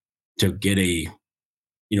to get a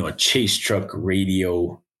chase truck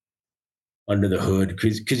radio under the hood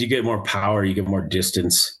because you get more power, you get more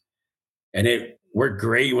distance, and it worked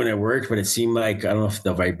great when it worked. But it seemed like, I don't know if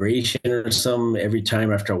the vibration or some, every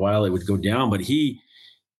time after a while it would go down. But he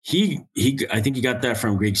I think he got that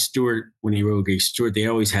from Greg Stewart when he rode Greg Stewart. They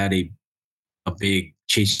always had a big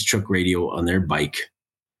chase truck radio on their bike,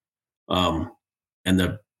 and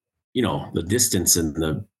the distance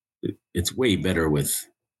and it's way better with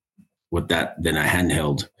that than a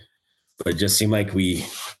handheld. But it just seemed like we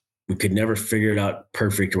could never figure it out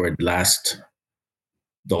perfect where it'd last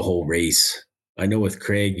the whole race. I know with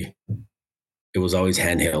Craig, it was always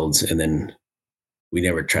handhelds, and then we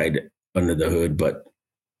never tried under the hood. But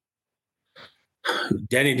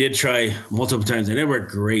Danny did try multiple times, and it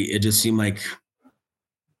worked great. It just seemed like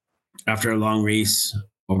after a long race,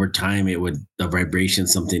 over time, the vibration,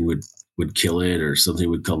 something would kill it, or something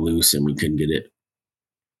would come loose, and we couldn't get it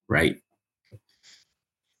right.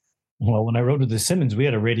 Well, when I rode with the Simmons, we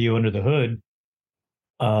had a radio under the hood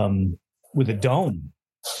with a dome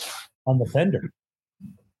on the fender.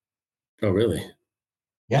 Oh, really?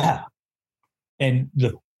 Yeah. And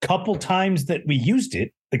the couple times that we used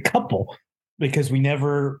it, because we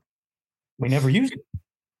never used it.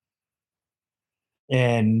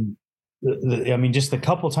 And I mean, just the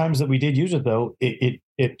couple times that we did use it, though, it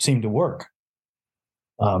seemed to work.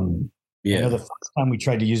 Yeah. I know the first time we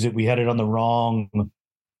tried to use it, we had it on the wrong.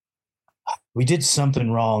 We did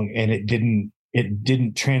something wrong, and it didn't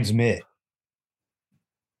transmit.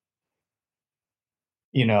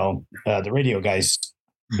 The radio guys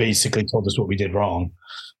basically told us what we did wrong.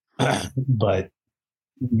 But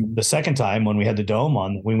the second time when we had the dome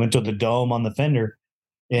on, we went to the dome on the fender,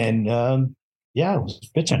 and it was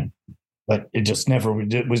bitching, but it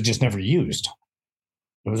was just never used.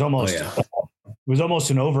 It was almost it was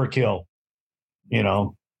almost an overkill.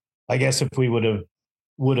 I guess if we would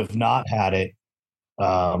have not had it,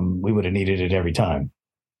 we would have needed it every time.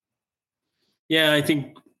 Yeah, I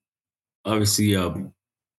think obviously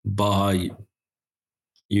Baja,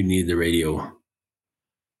 you need the radio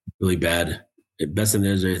really bad. Best in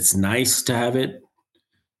there, it's nice to have it.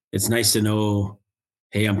 It's nice to know,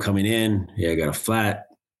 hey, I'm coming in. Hey, I got a flat.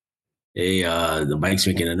 Hey, the bike's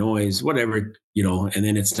making a noise, whatever, and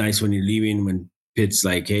then it's nice when you're leaving, when pit's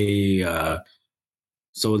like, hey,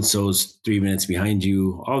 so-and-so's 3 minutes behind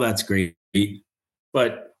you. All that's great.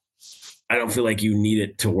 But I don't feel like you need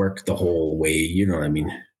it to work the whole way. You know what I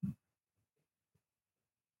mean?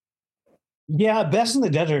 Yeah, Best in the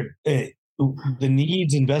Desert, the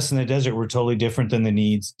needs in Best in the Desert were totally different than the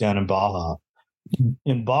needs down in Baja.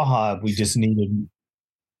 In Baja, we just needed,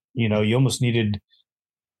 we almost needed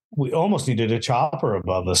a chopper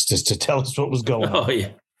above us just to tell us what was going on. Oh, yeah.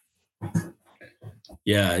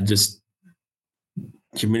 Yeah, just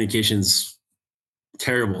communication's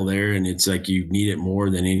terrible there, and it's like you need it more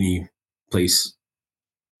than any place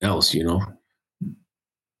else,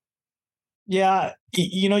 Yeah,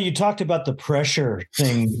 you talked about the pressure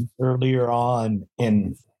thing earlier on,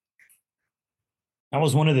 and that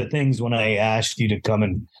was one of the things when I asked you to come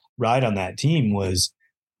and ride on that team was,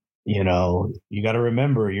 you got to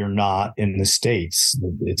remember you're not in the States.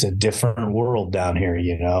 It's a different world down here,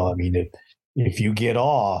 I mean, if you get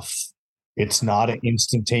off, it's not an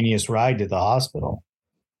instantaneous ride to the hospital.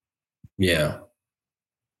 Yeah.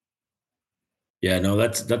 Yeah, no,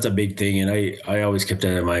 that's a big thing, and I always kept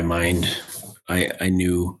that in my mind. I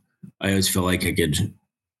knew I always felt like I could.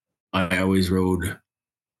 I always rode,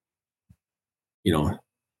 you know,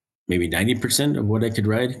 maybe 90% of what I could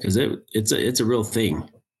ride because it's a real thing.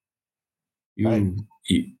 Right.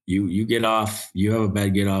 You get off, you have a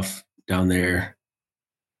bad get off down there.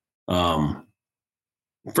 Um,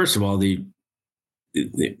 First of all,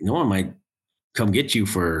 no one might come get you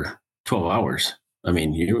for 12 hours. I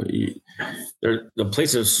mean, the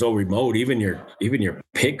place is so remote. Even your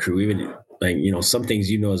pit crew, even like some things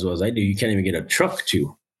as well as I do, you can't even get a truck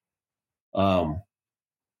to. Um,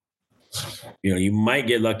 you might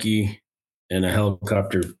get lucky and a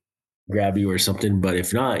helicopter grab you or something, but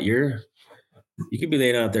if not, you could be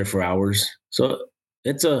laying out there for hours. So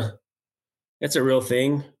it's a it's a real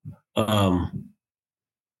thing. Um,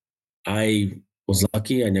 I was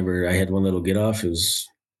lucky. I had one little get off. It was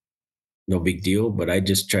no big deal, but I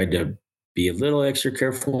just tried to be a little extra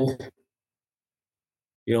careful,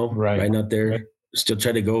 Right. riding out there. Still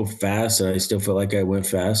try to go fast. I still felt like I went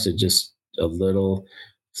fast. It's a little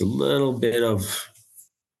bit of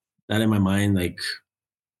that in my mind. Like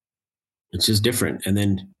it's just different. And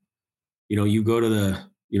then, you go to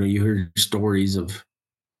you hear stories of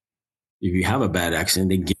if you have a bad accident,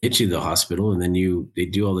 they get you to the hospital and then they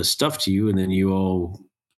do all this stuff to you and then you owe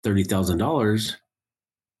 $30,000.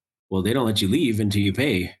 Well, they don't let you leave until you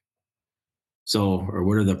pay. So, or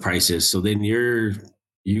what are the prices? So then you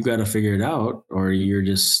got to figure it out, or you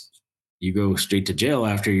go straight to jail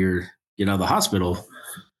after you get out of the hospital.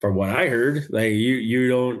 From what I heard, like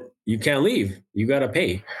you can't leave. You got to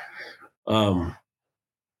pay. Um,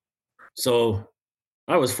 so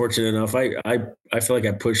I was fortunate enough. I feel like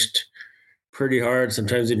I pushed pretty hard.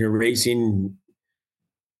 Sometimes in your race,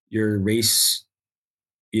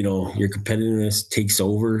 your competitiveness takes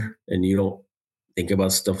over, and you don't think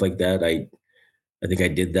about stuff like that. I think I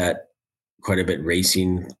did that quite a bit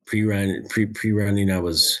racing pre-running. I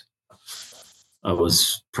was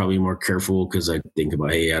probably more careful because I think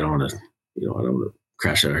about, hey, I don't want to, I don't want to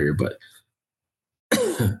crash out here. But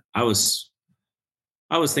I was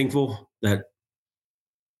I was thankful that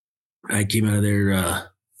I came out of there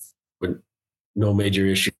with no major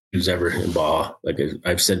issues ever in Baja. Like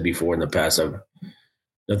I've said before in the past, I've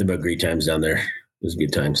nothing but great times down there. It was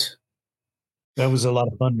good times. That was a lot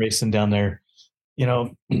of fun racing down there. You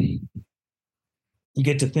know, you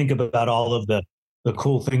get to think about all of the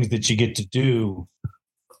cool things that you get to do.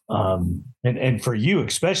 And for you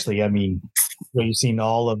especially, I mean, racing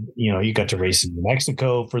all of, you got to race in New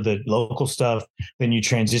Mexico for the local stuff. Then you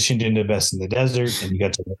transitioned into Best in the Desert and you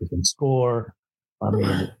got to race and score. I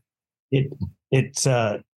mean, it it's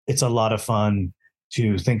a lot of fun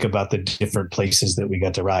to think about the different places that we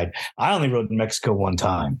got to ride. I only rode in Mexico one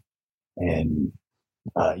time, and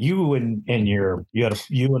you and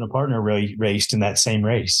a partner raced in that same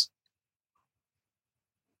race.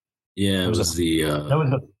 Yeah, It it was was the that was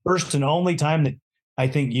the first and only time that I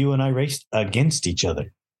think you and I raced against each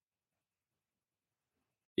other.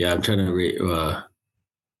 yeah. I'm trying to.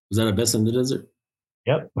 Was that a best in the desert?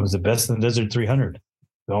 Yep, it was the Best in the Desert 300,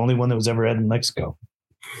 the only one that was ever had in Mexico.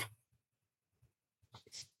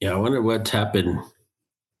 Yeah, I wonder what happened.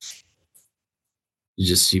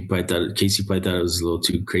 Casey probably thought it was a little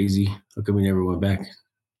too crazy. How come we never went back?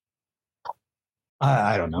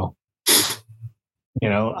 I don't know.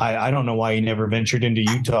 I don't know why he never ventured into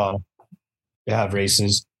Utah to have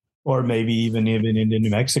races, or maybe even into New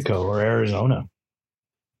Mexico or Arizona.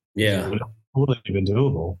 It Yeah, would have totally been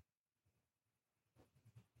doable.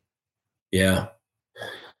 yeah.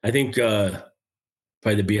 I think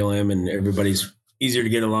probably the BLM and everybody's easier to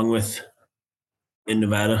get along with in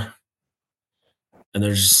Nevada, and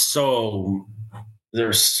there's so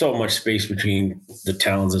much space between the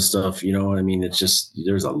towns and stuff. You know what I mean? It's just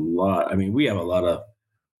there's a lot. I mean, we have a lot of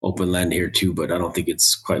open land here too, but I don't think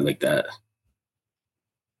it's quite like that.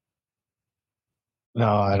 No,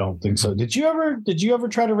 I don't think so. Did you ever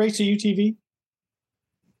try to race a UTV?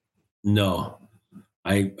 No,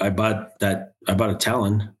 I bought a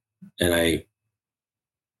Talon, and I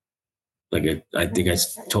think I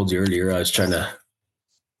told you earlier I was trying to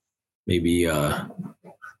maybe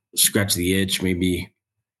scratch the itch, maybe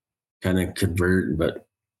kind of convert, but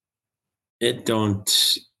it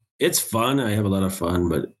don't. It's fun. I have a lot of fun,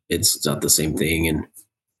 but it's not the same thing, and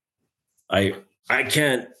I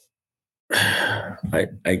can't.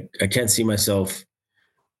 I can't see myself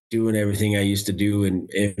doing everything I used to do and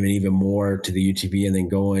even more to the UTV and then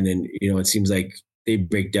going and it seems like they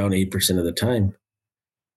break down 8% of the time.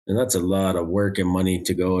 And that's a lot of work and money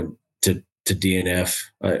to go to DNF.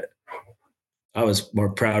 I was more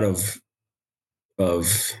proud of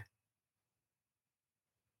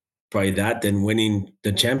probably that. Then winning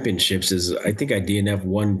the championships is, I think I DNF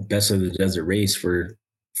one best of the desert race for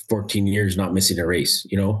 14 years, not missing a race.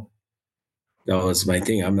 That was my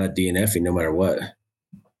thing. I'm not DNFing no matter what.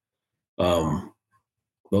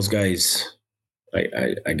 Those guys,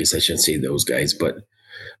 I guess I shouldn't say those guys, but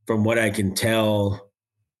from what I can tell,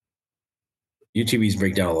 UTVs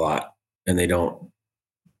break down a lot, and they don't,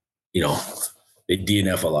 they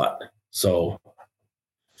DNF a lot. So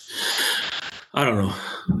I don't know.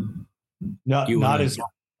 Not as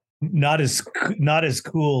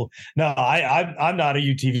cool. No, I'm not a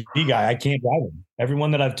UTV guy. I can't drive them.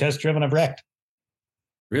 Everyone that I've test driven, I've wrecked.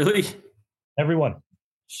 Really? Everyone.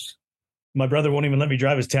 My brother won't even let me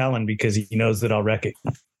drive his Talon because he knows that I'll wreck it.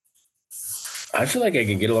 I feel like I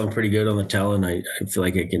can get along pretty good on the Talon. I feel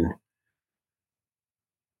like I can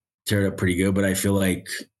tear it up pretty good, but I feel like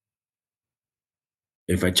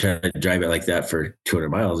if I try to drive it like that for 200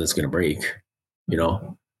 miles, it's going to break,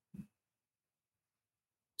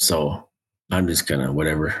 So I'm just kind of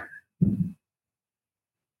whatever.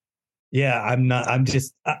 Yeah, I'm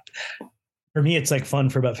just, for me, it's like fun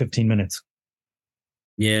for about 15 minutes.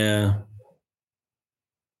 Yeah.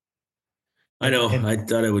 I know. I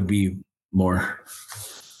thought it would be more.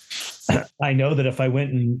 I know that if I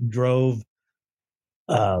went and drove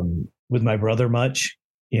with my brother much,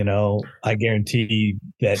 I guarantee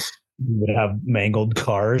that we would have mangled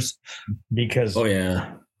cars because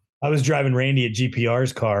yeah, I was driving Randy at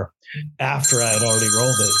GPR's car after I had already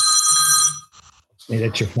rolled it. Hey,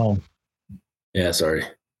 that's your phone. Yeah, sorry.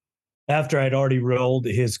 After I'd already rolled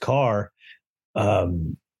his car,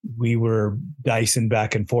 we were dicing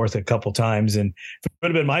back and forth a couple times, and if it would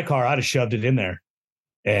have been my car, I'd have shoved it in there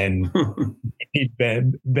and he'd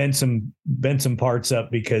bent some parts up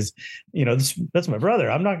because that's my brother.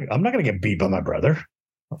 I'm not going to get beat by my brother.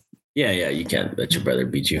 Yeah, you can't let your brother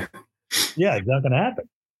beat you. Yeah, it's not going to happen.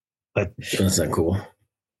 But that's not cool.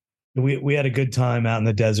 We had a good time out in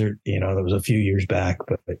the desert. That was a few years back,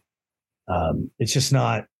 but it's just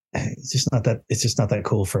not that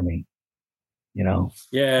cool for me.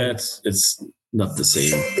 Yeah, it's not the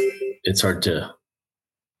same. It's hard to.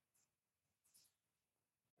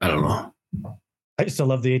 I don't know. I still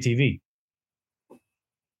love the ATV.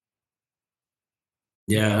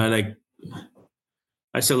 Yeah,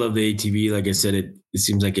 I still love the ATV. Like I said, it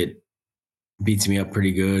seems like it beats me up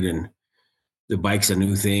pretty good, and the bike's a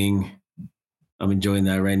new thing. I'm enjoying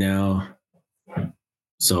that right now.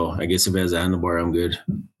 So I guess if it has a handlebar, I'm good.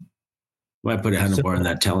 Might put a handlebar on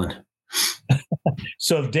that Talon.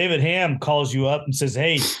 So if David Ham calls you up and says,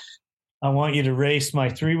 "Hey, I want you to race my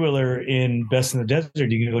 3-wheeler in Best in the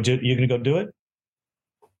Desert," you gonna go do it?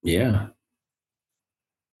 Yeah.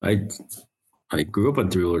 I grew up on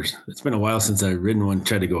 3-wheelers. It's been a while since I've ridden one,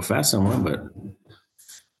 tried to go fast on one, but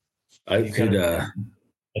I could a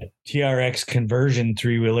TRX conversion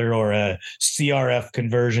 3-wheeler or a CRF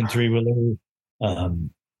conversion 3-wheeler.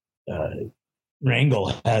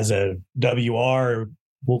 Wrangle has a WR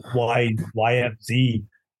YFZ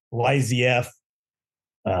YZF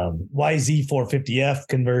YZ450F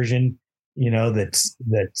conversion. That's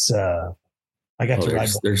I got to ride.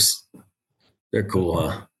 They're cool,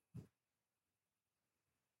 huh?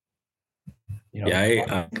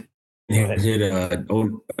 I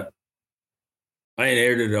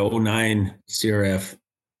inherited a 09 CRF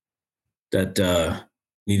that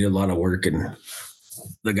needed a lot of work, and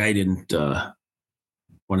the guy didn't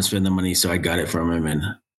want to spend the money, so I got it from him, and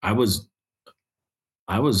I was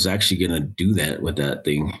actually gonna do that with that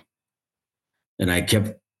thing, and I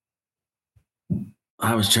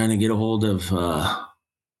was trying to get a hold of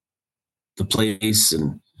the place,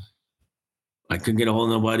 and I couldn't get a hold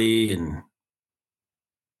of nobody, and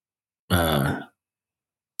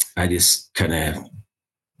I just kind of,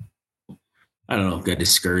 I don't know, got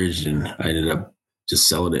discouraged, and I ended up just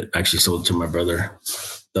selling it. I actually sold it to my brother,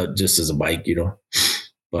 just as a bike,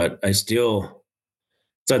 But I still,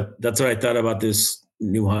 that's what I thought about this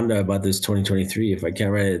new Honda, about this 2023. If I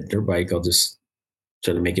can't ride a dirt bike, I'll just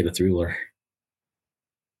try to make it a 3-wheeler.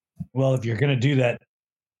 Well, if you're going to do that,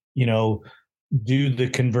 do the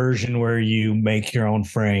conversion where you make your own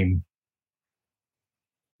frame.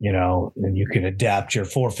 And you can adapt your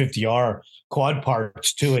 450R quad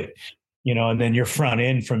parts to it, and then your front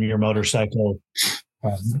end from your motorcycle.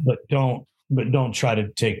 But don't try to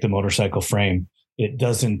take the motorcycle frame. It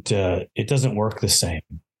doesn't work the same.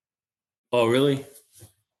 Oh, really?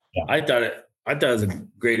 Yeah. I thought it was a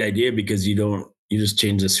great idea because you just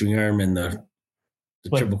change the swing arm and the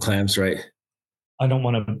triple clamps, right? I don't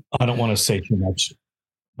want to say too much.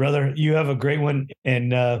 Brother, you have a great one,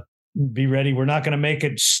 and be ready. We're not going to make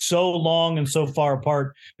it so long and so far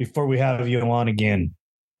apart before we have you on again.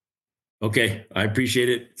 Okay. I appreciate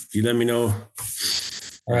it. You let me know.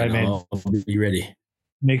 All right, man. I'll be ready.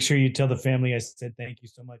 Make sure you tell the family I said thank you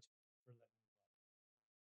so much.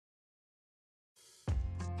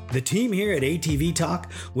 The team here at ATV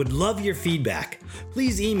Talk would love your feedback.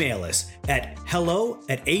 Please email us at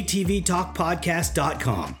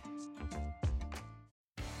hello@atvtalkpodcast.com.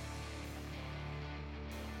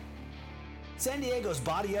 San Diego's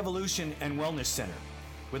Body Evolution and Wellness Center.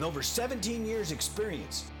 With over 17 years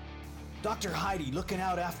experience, Dr. Heidi looking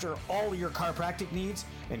out after all your chiropractic needs,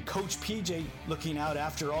 and Coach PJ looking out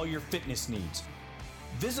after all your fitness needs.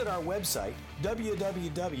 Visit our website,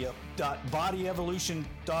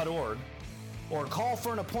 www.bodyevolution.org, or call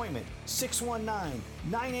for an appointment,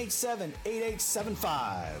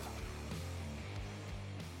 619-987-8875.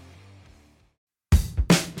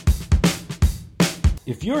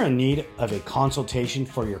 If you're in need of a consultation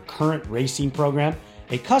for your current racing program,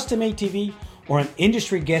 a custom ATV, or an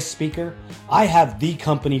industry guest speaker, I have the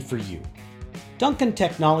company for you. Duncan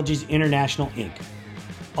Technologies International Inc.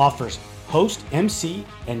 offers host, MC,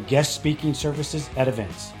 and guest speaking services at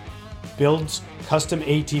events, builds custom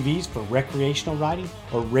ATVs for recreational riding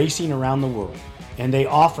or racing around the world, and they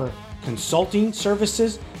offer consulting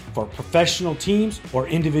services for professional teams or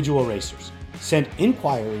individual racers. Send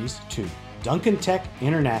inquiries to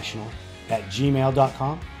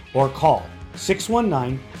duncantechinternational@gmail.com or call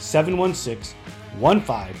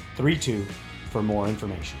 619-716-1532 for more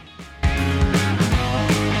information.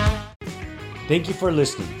 Thank you for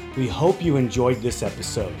listening. We hope you enjoyed this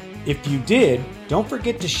episode. If you did, don't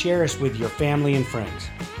forget to share us with your family and friends.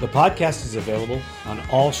 The podcast is available on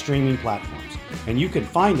all streaming platforms, and you can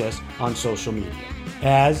find us on social media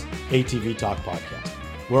as ATV Talk Podcast.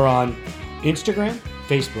 We're on Instagram,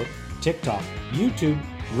 Facebook, TikTok, YouTube,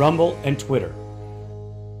 Rumble, and Twitter